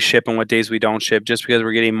days we ship and what days we don't ship just because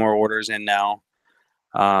we're getting more orders in now.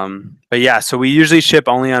 But yeah, so we usually ship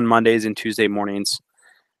only on Mondays and Tuesday mornings.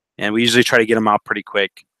 And we usually try to get them out pretty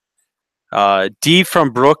quick. D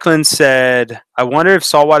from Brooklyn said, I wonder if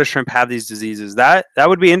saltwater shrimp have these diseases. That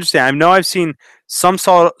would be interesting. I know I've seen some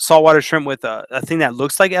saltwater shrimp with a thing that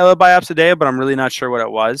looks like Elabiopsidae, but I'm really not sure what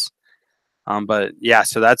it was. But yeah,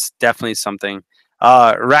 so that's definitely something.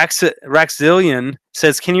 Raxillion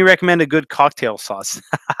says, can you recommend a good cocktail sauce?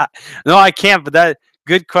 No, I can't, but that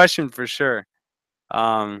good question for sure.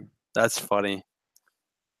 That's funny.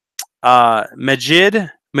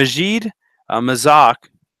 Majid Mazak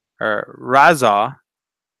or Raza.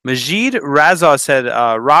 Majid Raza said,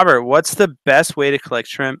 Robert, what's the best way to collect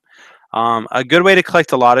shrimp? A good way to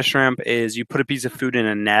collect a lot of shrimp is you put a piece of food in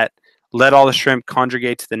a net, let all the shrimp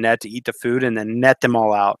congregate to the net to eat the food, and then net them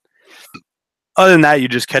all out. Other than that, you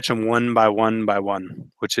just catch them one by one by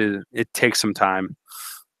one, it takes some time.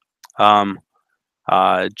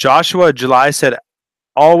 Joshua July said,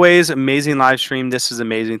 always amazing live stream. This is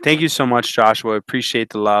amazing. Thank you so much, Joshua. Appreciate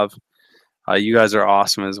the love. You guys are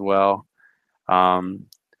awesome as well.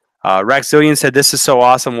 Raxillion said, this is so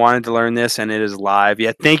awesome. Wanted to learn this, and it is live.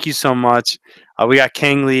 Yeah, thank you so much. We got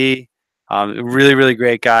Kang Lee, really, really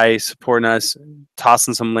great guy supporting us,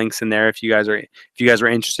 tossing some links in there. If you guys were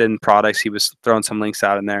interested in products, he was throwing some links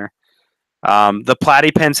out in there. The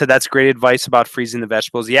Platypen said, that's great advice about freezing the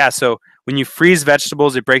vegetables. Yeah, so when you freeze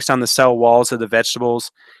vegetables, it breaks down the cell walls of the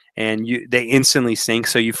vegetables, and they instantly sink.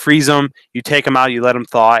 So you freeze them, you take them out, you let them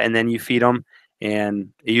thaw, and then you feed them, and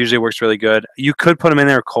it usually works really good. You could put them in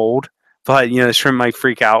there cold, but the shrimp might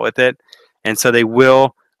freak out with it, and so they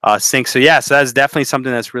will sink. So yeah, so that's definitely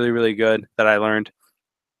something that's really, really good that I learned.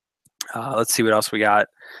 Let's see what else we got.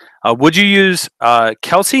 Would you use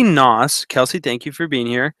Kelsey Noss? Kelsey, thank you for being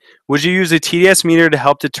here. Would you use a TDS meter to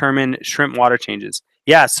help determine shrimp water changes?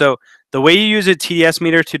 Yeah, so the way you use a TDS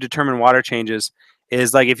meter to determine water changes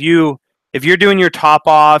is like if you're doing your top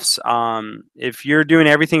offs, if you're doing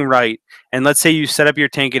everything right, and let's say you set up your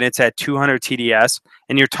tank and it's at 200 TDS,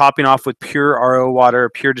 and you're topping off with pure RO water,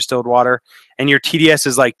 pure distilled water, and your TDS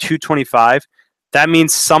is like 225. That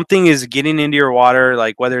means something is getting into your water,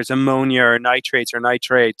 like whether it's ammonia or nitrates or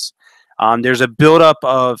nitrates. There's a buildup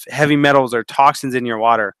of heavy metals or toxins in your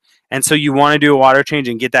water. And so you want to do a water change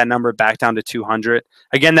and get that number back down to 200.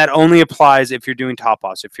 Again, that only applies if you're doing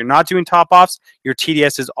top-offs. If you're not doing top-offs, your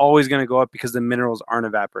TDS is always going to go up because the minerals aren't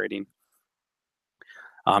evaporating.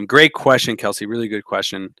 Great question, Kelsey. Really good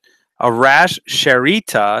question. Arash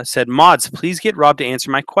Sharita said, mods, please get Rob to answer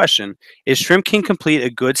my question. Is Shrimp King Complete a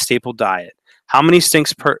good staple diet? How many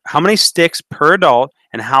sticks per adult,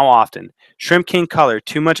 and how often? Shrimp King color,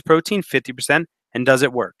 too much protein, 50%, and does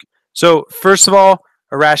it work? So first of all,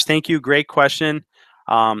 Arash, thank you. Great question.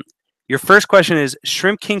 Um, your first question is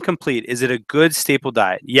Shrimp King Complete. Is it a good staple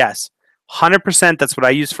diet? Yes, 100%. That's what I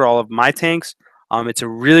use for all of my tanks. It's a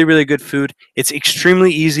really, really good food. It's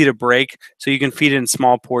extremely easy to break, so you can feed it in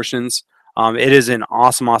small portions. It is an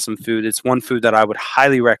awesome, awesome food. It's one food that I would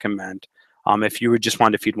highly recommend if you would just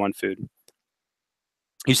want to feed one food.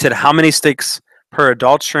 You said how many sticks per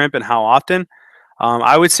adult shrimp and how often?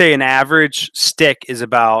 I would say an average stick is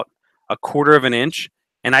about a quarter of an inch,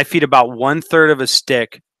 and I feed about 1/3 of a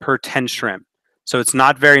stick per 10 shrimp. So it's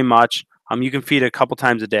not very much. You can feed a couple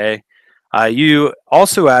times a day. You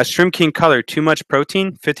also asked Shrimp King Color, too much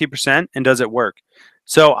protein, 50%, and does it work?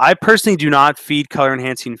 So I personally do not feed color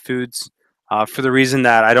enhancing foods for the reason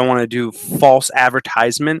that I don't want to do false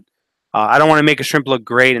advertisement. I don't want to make a shrimp look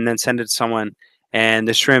great and then send it to someone, and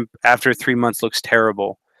the shrimp after 3 months looks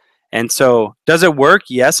terrible. And so, does it work?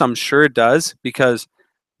 Yes, I'm sure it does because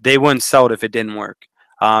they wouldn't sell it if it didn't work.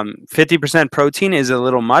 50% protein is a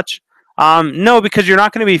little much. No, because you're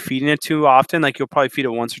not going to be feeding it too often. Like you'll probably feed it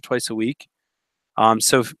once or twice a week.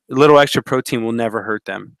 So a little extra protein will never hurt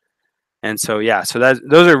them. And so yeah, so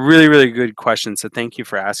those are really really good questions. So thank you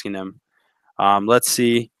for asking them. Let's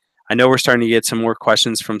see. I know we're starting to get some more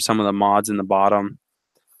questions from some of the mods in the bottom.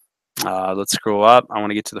 Let's scroll up. I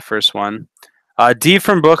want to get to the first one. D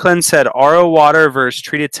from Brooklyn said RO water versus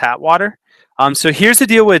treated tap water. So here's the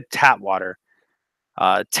deal with tap water.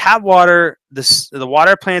 Tap water, the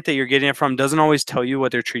water plant that you're getting it from doesn't always tell you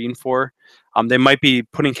what they're treating for. They might be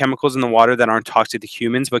putting chemicals in the water that aren't toxic to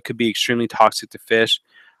humans, but could be extremely toxic to fish.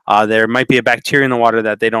 There might be a bacteria in the water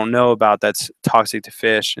that they don't know about that's toxic to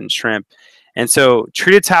fish and shrimp. And so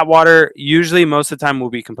treated tap water usually most of the time will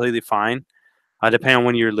be completely fine, depending on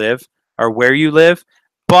when you live or where you live.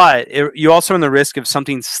 But you also run the risk of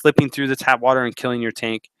something slipping through the tap water and killing your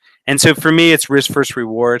tank. And so for me, it's risk versus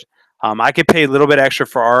reward. I could pay a little bit extra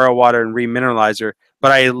for RO water and remineralizer,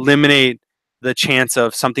 but I eliminate the chance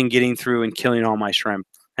of something getting through and killing all my shrimp.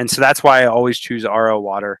 And so that's why I always choose RO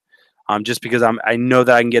water, just because I know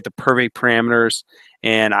that I can get the perfect parameters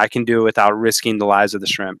and I can do it without risking the lives of the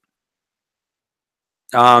shrimp.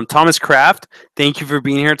 Thomas Kraft, thank you for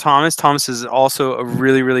being here, Thomas. Thomas is also a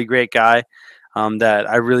really, really great guy that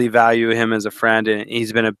I really value him as a friend, and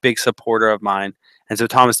he's been a big supporter of mine. And so,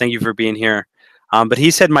 Thomas, thank you for being here. But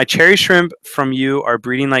he said, my cherry shrimp from you are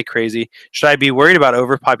breeding like crazy. Should I be worried about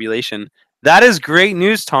overpopulation? That is great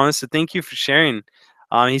news, Thomas. So thank you for sharing.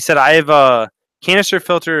 He said, I have a canister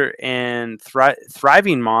filter and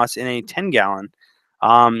thriving moss in a 10-gallon.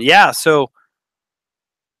 Yeah, so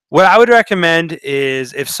what I would recommend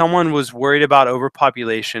is if someone was worried about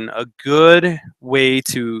overpopulation, a good way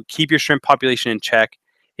to keep your shrimp population in check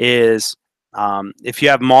is if you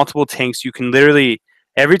have multiple tanks, you can literally,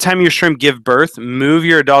 every time your shrimp give birth, move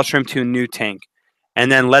your adult shrimp to a new tank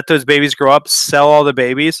and then let those babies grow up, sell all the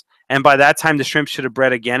babies. And by that time, the shrimp should have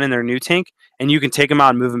bred again in their new tank, and you can take them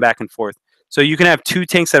out and move them back and forth. So you can have two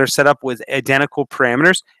tanks that are set up with identical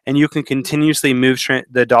parameters, and you can continuously move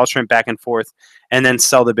the adult shrimp back and forth and then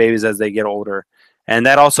sell the babies as they get older. And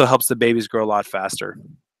that also helps the babies grow a lot faster.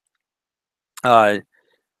 JAWB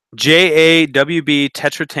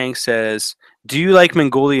Tetra Tank says, do you like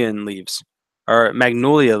Mongolian leaves or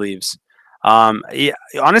magnolia leaves? Yeah,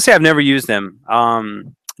 honestly, I've never used them.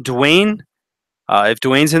 Dwayne, if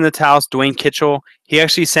Dwayne's in the house, Dwayne Kitchell, he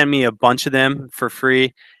actually sent me a bunch of them for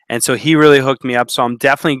free. And so he really hooked me up. So I'm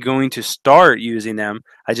definitely going to start using them.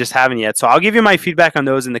 I just haven't yet. So I'll give you my feedback on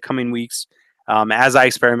those in the coming weeks as I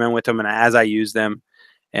experiment with them and as I use them.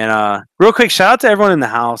 And real quick, shout out to everyone in the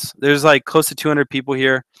house. There's like close to 200 people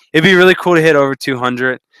here. It'd be really cool to hit over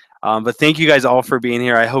 200. But thank you guys all for being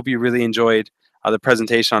here. I hope you really enjoyed the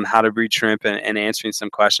presentation on how to breed shrimp and answering some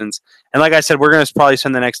questions. And like I said, we're going to probably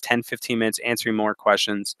spend the next 10, 15 minutes answering more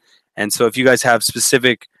questions. And so if you guys have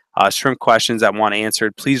specific shrimp questions that want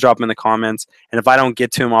answered, please drop them in the comments. And if I don't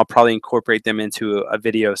get to them, I'll probably incorporate them into a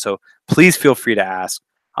video. So please feel free to ask.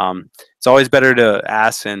 It's always better to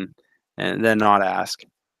ask and then not ask.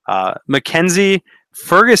 Mackenzie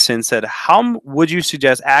Ferguson said, how would you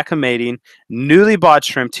suggest acclimating newly bought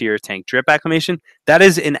shrimp to your tank? Drip acclimation? That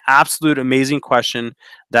is an absolute amazing question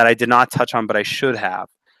that I did not touch on, but I should have.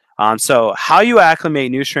 So how you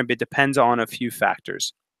acclimate new shrimp, it depends on a few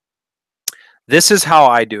factors. This is how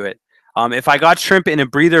I do it. If I got shrimp in a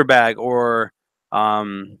breather bag or,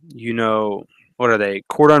 what are they?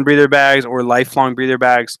 Cordon breather bags or lifelong breather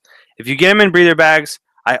bags. If you get them in breather bags,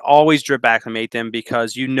 I always drip acclimate them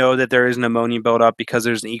because you know that there is an ammonia buildup because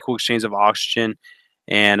there's an equal exchange of oxygen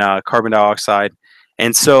and carbon dioxide.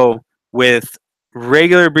 And so with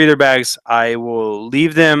regular breather bags, I will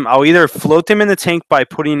leave them. I'll either float them in the tank by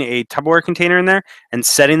putting a Tupperware container in there and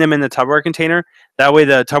setting them in the Tupperware container. That way,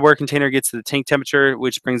 the Tupperware container gets to the tank temperature,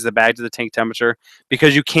 which brings the bag to the tank temperature.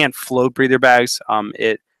 Because you can't float breather bags,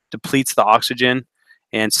 it depletes the oxygen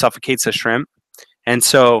and suffocates the shrimp. And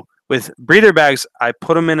so with breather bags, I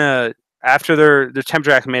put them in a after they're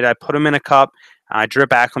temperature acclimated. I put them in a cup. I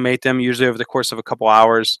drip acclimate them usually over the course of a couple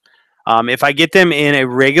hours. If I get them in a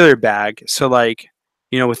regular bag, so like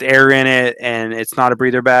with air in it and it's not a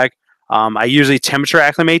breather bag, I usually temperature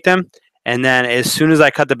acclimate them. And then as soon as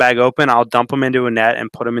I cut the bag open, I'll dump them into a net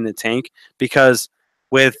and put them in the tank because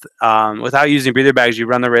without using breather bags, you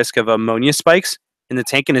run the risk of ammonia spikes in the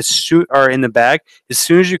tank and or in the bag. As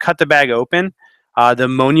soon as you cut the bag open, the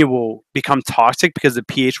ammonia will become toxic because the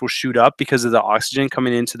pH will shoot up because of the oxygen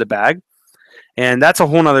coming into the bag. And that's a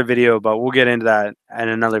whole nother video, but we'll get into that in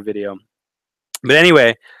another video. But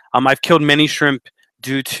anyway, I've killed many shrimp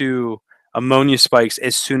due to ammonia spikes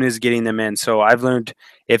as soon as getting them in. So I've learned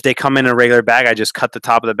if they come in a regular bag, I just cut the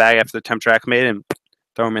top of the bag after the temperature acclimated and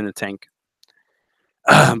throw them in the tank.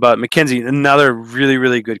 But Mackenzie, another really,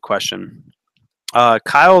 really good question.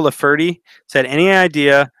 Kyle Laferty said, any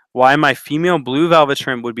idea why my female blue velvet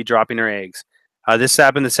shrimp would be dropping her eggs? This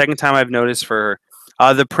happened the second time I've noticed for her.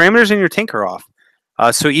 The parameters in your tank are off.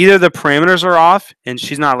 So either the parameters are off and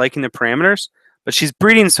she's not liking the parameters, but she's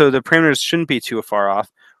breeding, so the parameters shouldn't be too far off.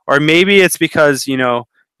 Or maybe it's because, you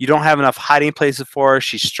don't have enough hiding places for her.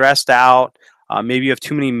 She's stressed out. Maybe you have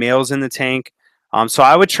too many males in the tank. So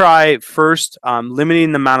I would try first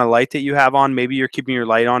limiting the amount of light that you have on. Maybe you're keeping your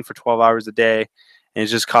light on for 12 hours a day and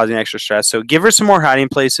it's just causing extra stress. So give her some more hiding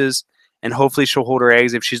places and hopefully she'll hold her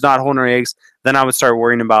eggs. If she's not holding her eggs, then I would start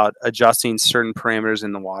worrying about adjusting certain parameters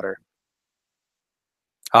in the water.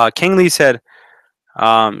 King Lee said,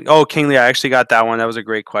 King Lee, I actually got that one. That was a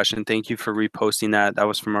great question. Thank you for reposting that. That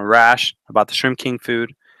was from a rash about the Shrimp King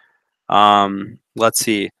food. Let's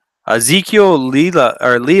see. Ezekiel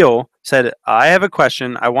Leo said, I have a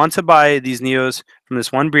question. I want to buy these Neos from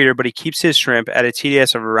this one breeder, but he keeps his shrimp at a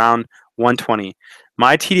TDS of around 120.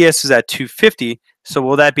 My TDS is at 250, so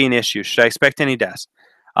will that be an issue? Should I expect any deaths?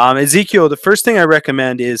 Ezekiel, the first thing I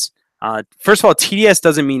recommend is, first of all, TDS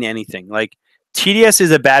doesn't mean anything. Like, TDS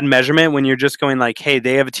is a bad measurement when you're just going like, hey,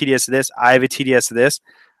 they have a TDS of this, I have a TDS of this.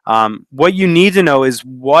 What you need to know is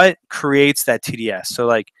what creates that TDS. So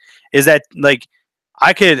like, is that like,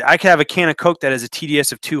 I could have a can of Coke that has a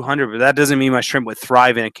TDS of 200, but that doesn't mean my shrimp would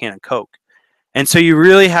thrive in a can of Coke. And so you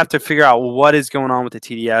really have to figure out what is going on with the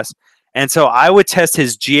TDS. And so I would test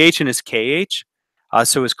his GH and his KH,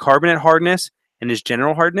 so his carbonate hardness and his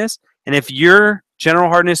general hardness. And if your general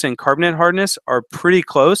hardness and carbonate hardness are pretty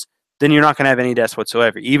close, then you're not going to have any deaths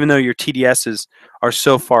whatsoever, even though your TDSs are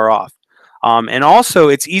so far off. And also,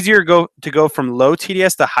 it's easier to go from low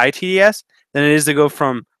TDS to high TDS than it is to go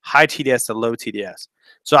from high TDS to low TDS.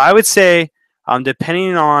 So I would say,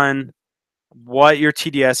 depending on what your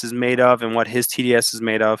TDS is made of and what his TDS is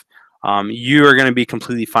made of, you are going to be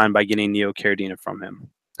completely fine by getting neocaridina from him.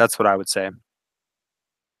 That's what I would say.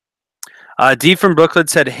 D from Brooklyn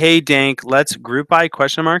said, hey, Dank, let's group buy, ?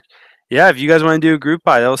 Yeah, if you guys want to do a group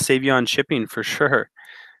buy, that'll save you on shipping for sure.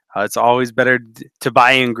 It's always better to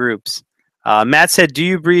buy in groups. Matt said, do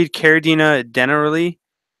you breed caridina generally?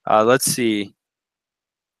 Let's see.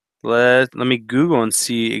 Let me Google and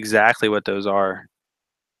see exactly what those are.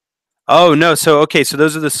 Oh, no. So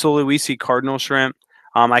those are the Sulawesi cardinal shrimp.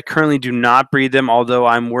 I currently do not breed them, although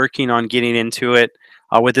I'm working on getting into it.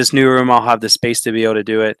 With this new room, I'll have the space to be able to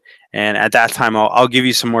do it. And at that time, I'll give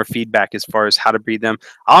you some more feedback as far as how to breed them.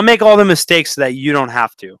 I'll make all the mistakes so that you don't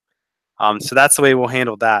have to. So that's the way we'll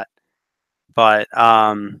handle that. But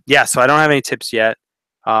yeah, so I don't have any tips yet.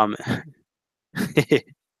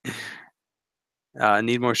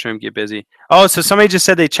 Need more shrimp, get busy. Oh, so somebody just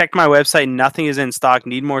said they checked my website. Nothing is in stock.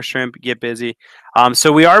 Need more shrimp, get busy.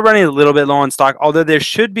 So we are running a little bit low on stock, although there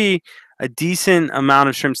should be a decent amount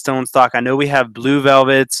of shrimp still in stock. I know we have blue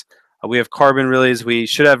velvets. We have carbon lilies. We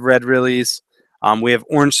should have red lilies. We have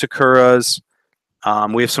orange sakuras.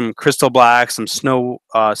 We have some crystal blacks, some snow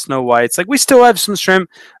whites. Like, we still have some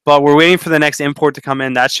shrimp, but we're waiting for the next import to come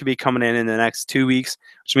in. That should be coming in the next 2 weeks,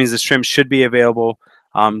 which means the shrimp should be available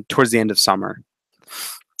towards the end of summer.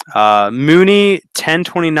 Mooney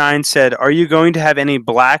 1029 said, are you going to have any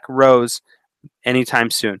black rose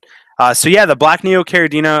anytime soon? So yeah, the black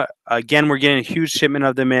neocaridina, again, we're getting a huge shipment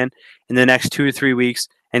of them in the next 2 to 3 weeks.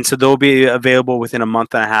 And so they'll be available within a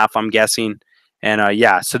month and a half, I'm guessing. And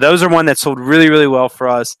yeah, so those are one that sold really, really well for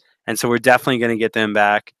us. And so we're definitely going to get them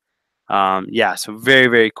back. Yeah, so very,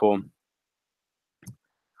 very cool.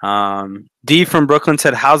 D from Brooklyn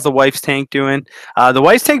said, "How's the wife's tank doing?" The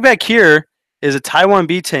wife's tank back here is a Taiwan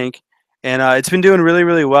B tank, and it's been doing really,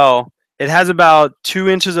 really well. It has about 2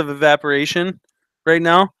 inches of evaporation right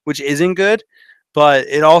now, which isn't good, but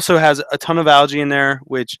it also has a ton of algae in there,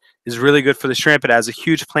 which is really good for the shrimp. It has a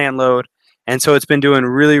huge plant load, and so it's been doing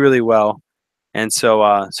really, really well. And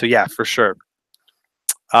so yeah, for sure.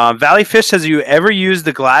 Valley Fish says, "You ever use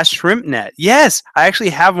the glass shrimp net?" Yes, I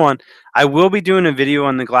actually have one. I will be doing a video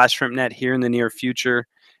on the glass shrimp net here in the near future,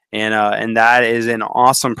 and that is an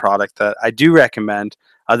awesome product that I do recommend.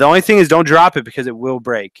 The only thing is, don't drop it because it will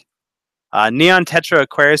break. Neon Tetra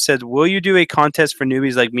Aquarius said, "Will you do a contest for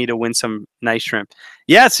newbies like me to win some nice shrimp?"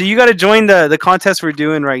 Yeah, so you got to join the contest we're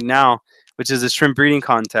doing right now, which is a shrimp breeding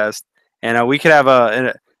contest, and we could have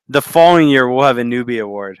the following year we'll have a newbie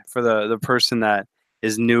award for the person that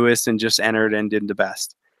is newest and just entered and did the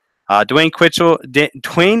best. Dwayne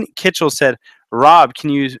Kitchell said, "Rob, can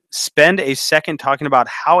you spend a second talking about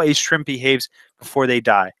how a shrimp behaves before they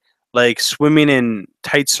die, like swimming in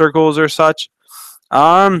tight circles or such?"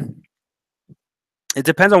 It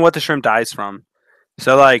depends on what the shrimp dies from.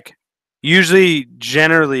 So, like, usually,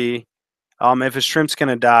 generally, if a shrimp's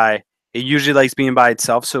gonna die, it usually likes being by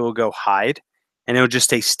itself, so it'll go hide, and it'll just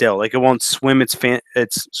stay still. Like, it won't swim its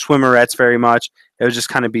swimmerettes very much. It'll just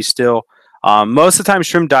kind of be still. Most of the time,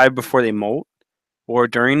 shrimp die before they molt or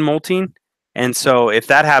during molting, and so if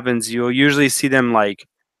that happens, you'll usually see them like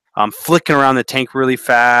flicking around the tank really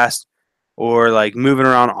fast, or like moving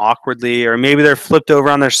around awkwardly, or maybe they're flipped over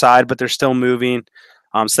on their side, but they're still moving.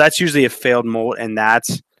 So that's usually a failed molt, and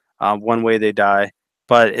that's one way they die.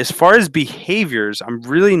 But as far as behaviors, I'm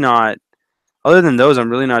really not. Other than those, I'm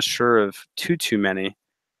really not sure of too many.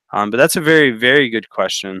 But that's a very, very good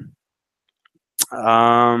question.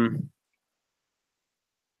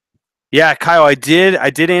 Yeah, Kyle, I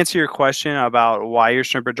did answer your question about why your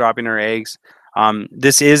shrimp are dropping their eggs.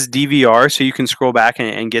 This is DVR, so you can scroll back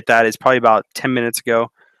and get that. It's probably about 10 minutes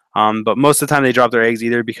ago. But most of the time they drop their eggs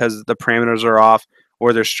either because the parameters are off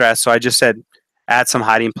or they're stressed. So I just said add some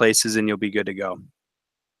hiding places and you'll be good to go.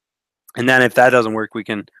 And then if that doesn't work, we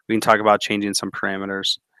can talk about changing some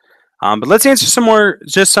parameters. But let's answer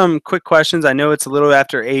some quick questions. I know it's a little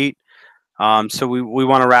after 8. So we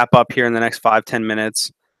want to wrap up here in the next 5-10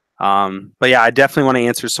 minutes. But yeah, I definitely want to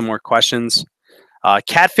answer some more questions.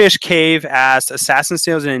 Catfish Cave asked, assassin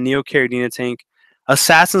snails in a neocaridina tank.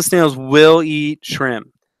 Assassin snails will eat shrimp.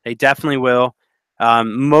 They definitely will.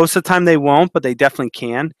 Most of the time they won't, but they definitely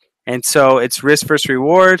can. And so it's risk versus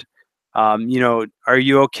reward. Are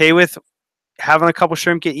you okay with having a couple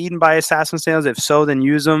shrimp get eaten by assassin snails? If so, then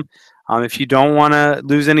use them. If you don't want to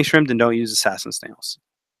lose any shrimp, then don't use assassin snails.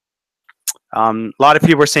 A lot of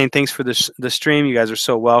people are saying thanks for the stream. You guys are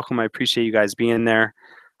so welcome. I appreciate you guys being there.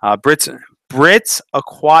 Brits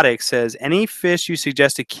Aquatics says, any fish you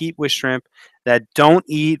suggest to keep with shrimp that don't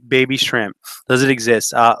eat baby shrimp? Does it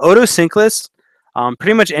exist? Otocinclus,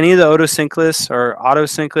 pretty much any of the otocinclus or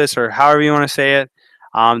autocinclus or however you want to say it.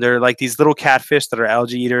 They're like these little catfish that are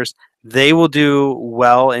algae eaters. They will do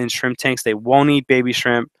well in shrimp tanks. They won't eat baby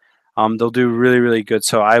shrimp. They'll do really, really good.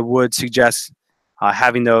 So I would suggest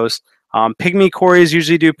having those. Pygmy cories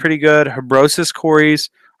usually do pretty good. Hebrosis cories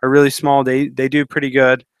are really small. They do pretty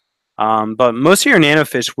good. But most of your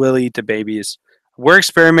nanofish will eat the babies. We're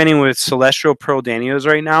experimenting with celestial pearl danios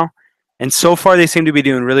right now, and so far they seem to be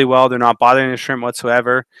doing really well. They're not bothering the shrimp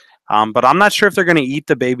whatsoever. But I'm not sure if they're going to eat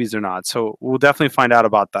the babies or not. So we'll definitely find out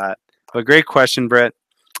about that. But great question, Britt.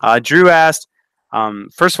 Drew asked,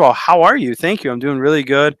 first of all, how are you? Thank you. I'm doing really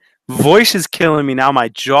good. Voice is killing me now. My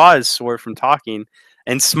jaw is sore from talking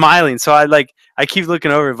and smiling. So I keep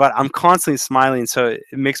looking over, but I'm constantly smiling, so it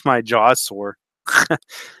makes my jaw sore.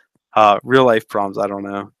 Real life problems, I don't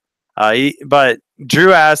know. But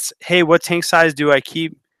Drew asks, hey, what tank size do I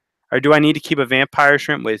keep, or do I need to keep a vampire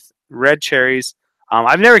shrimp with red cherries?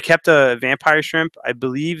 I've never kept a vampire shrimp. I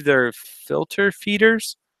believe they're filter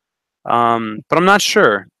feeders, but I'm not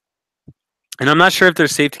sure. And I'm not sure if they're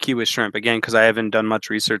safe to keep with shrimp, again, because I haven't done much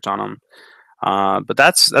research on them. But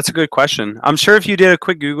that's a good question. I'm sure if you did a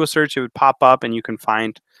quick Google search, it would pop up and you can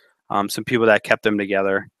find some people that kept them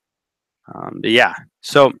together. But yeah,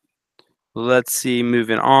 so let's see,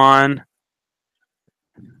 moving on.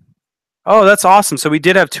 Oh, that's awesome. So we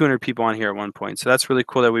did have 200 people on here at one point. So that's really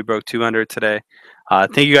cool that we broke 200 today.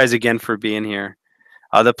 Thank you guys again for being here.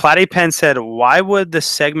 The Platypen said, why would the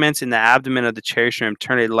segments in the abdomen of the cherry shrimp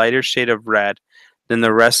turn a lighter shade of red than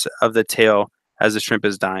the rest of the tail as the shrimp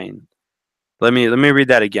is dying? Let me read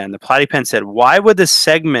that again. The Platypen said, why would the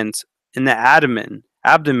segments in the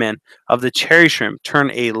abdomen of the cherry shrimp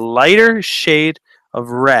turn a lighter shade of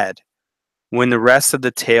red when the rest of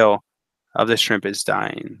the tail of the shrimp is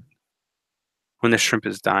dying. When the shrimp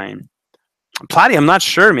is dying. Platy, I'm not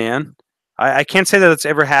sure, man. I can't say that that's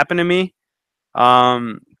ever happened to me.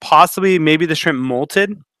 Possibly, maybe the shrimp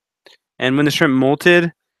molted, and when the shrimp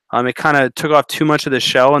molted, it kind of took off too much of the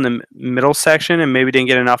shell in the middle section, and maybe didn't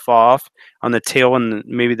get enough off on the tail and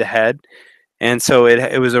maybe the head, and so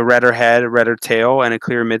it was a redder head, a redder tail, and a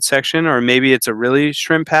clear midsection, or maybe it's a really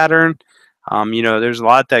shrimp pattern. There's a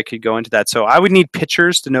lot that could go into that. So I would need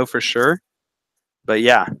pictures to know for sure. But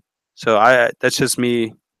yeah, so that's just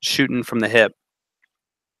me shooting from the hip.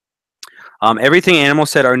 Everything Animal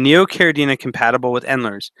said, are neocaridina compatible with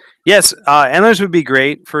Endlers? Yes, Endlers would be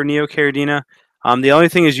great for neocaridina. The only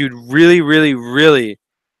thing is you'd really, really, really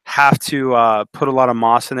have to put a lot of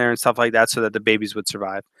moss in there and stuff like that so that the babies would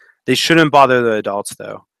survive. They shouldn't bother the adults,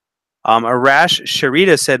 though. Arash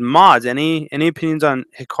Sharita said, mods, any opinions on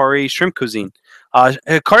Hikari shrimp cuisine?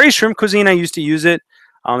 Hikari shrimp cuisine, I used to use it.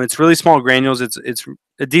 It's really small granules. It's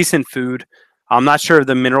a decent food. I'm not sure of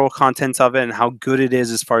the mineral contents of it and how good it is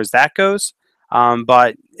as far as that goes.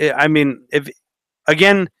 If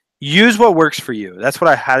again, use what works for you. That's what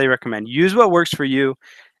I highly recommend. Use what works for you,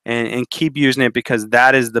 and keep using it, because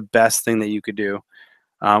that is the best thing that you could do.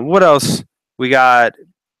 What else? We got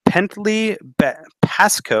Pentley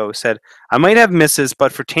Pasco said, I might have missed this,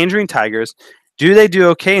 but for tangerine tigers, do they do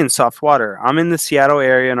okay in soft water? I'm in the Seattle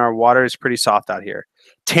area and our water is pretty soft out here.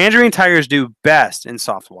 Tangerine tigers do best in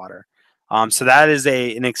soft water. So that is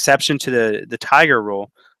an exception to the tiger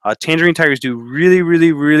rule. Tangerine tigers do really,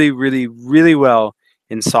 really, really, really, really well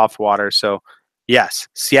in soft water. So yes,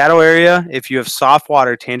 Seattle area, if you have soft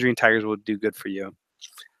water, tangerine tigers will do good for you.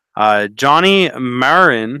 Johnny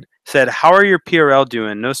Marin said, how are your PRL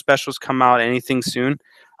doing? No specials come out anything soon?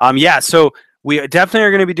 So we definitely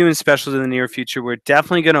are going to be doing specials in the near future. We're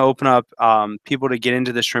definitely going to open up people to get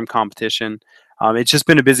into the shrimp competition. It's just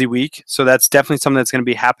been a busy week, so that's definitely something that's going to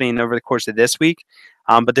be happening over the course of this week.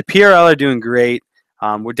 But the PRL are doing great.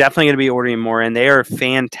 We're definitely going to be ordering more, and they are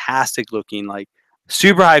fantastic looking, like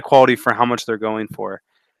super high quality for how much they're going for.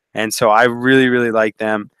 And so I really, really like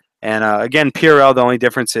them. And again, PRL, the only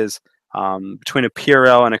difference is between a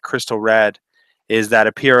PRL and a crystal red is that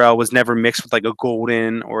a PRL was never mixed with like a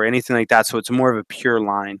golden or anything like that. So it's more of a pure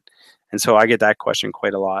line. And so I get that question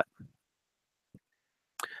quite a lot.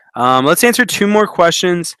 Let's answer 2 more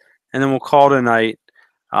questions and then we'll call it a night.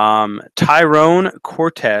 Tyrone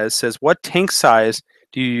Cortez says, what tank size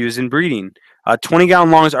do you use in breeding?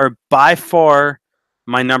 20-gallon longs are by far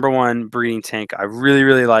my #1 breeding tank. I really,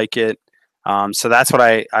 really like it. So that's what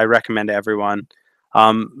I recommend to everyone.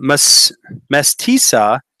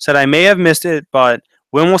 Mestiza said, I may have missed it, but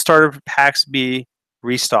when will starter packs be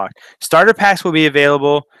restocked? Starter packs will be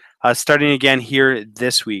available starting again here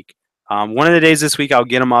this week. One of the days this week, I'll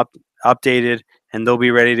get them updated, and they'll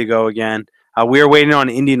be ready to go again. We are waiting on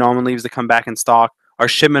Indian almond leaves to come back in stock. Our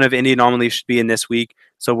shipment of Indian almond leaves should be in this week,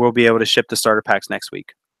 so we'll be able to ship the starter packs next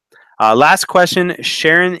week. Last question,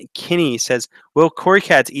 Sharon Kinney says, will cory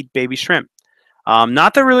cats eat baby shrimp?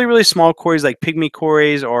 Not the really, really small cories like pygmy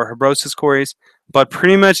cories or Hebrosus cories, but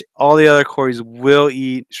pretty much all the other cories will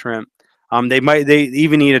eat shrimp. They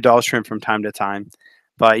even eat adult shrimp from time to time.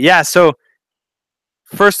 But yeah, so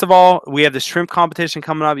first of all, we have the shrimp competition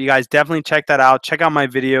coming up. You guys definitely check that out. Check out my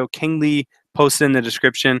video. King Lee posted in the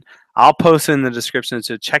description. I'll post it in the description,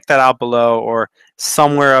 so check that out below or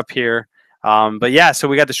somewhere up here. But yeah, so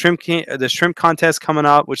we got the shrimp contest coming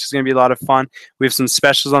up, which is going to be a lot of fun. We have some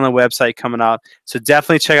specials on the website coming up, so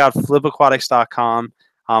definitely check out flipaquatics.com.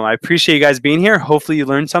 I appreciate you guys being here. Hopefully you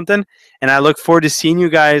learned something, and I look forward to seeing you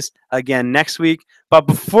guys again next week. But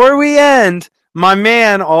before we end, my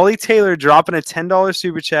man Ollie Taylor dropping a $10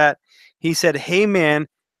 super chat. He said, hey man,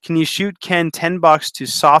 can you shoot Ken $10 to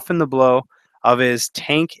soften the blow of his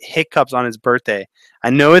tank hiccups on his birthday? I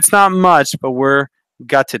know it's not much, but we're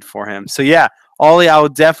gutted for him. So yeah, Ollie, I will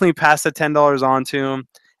definitely pass the $10 on to him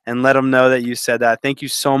and let him know that you said that. Thank you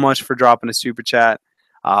so much for dropping a super chat.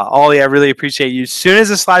 Ollie, I really appreciate you. As soon as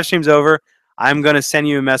this live stream's over, I'm going to send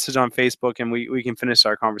you a message on Facebook and we can finish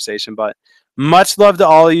our conversation. But much love to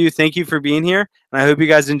all of you. Thank you for being here. And I hope you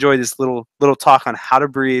guys enjoyed this little talk on how to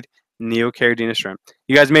breed neocaridina shrimp.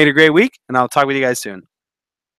 You guys made a great week, and I'll talk with you guys soon.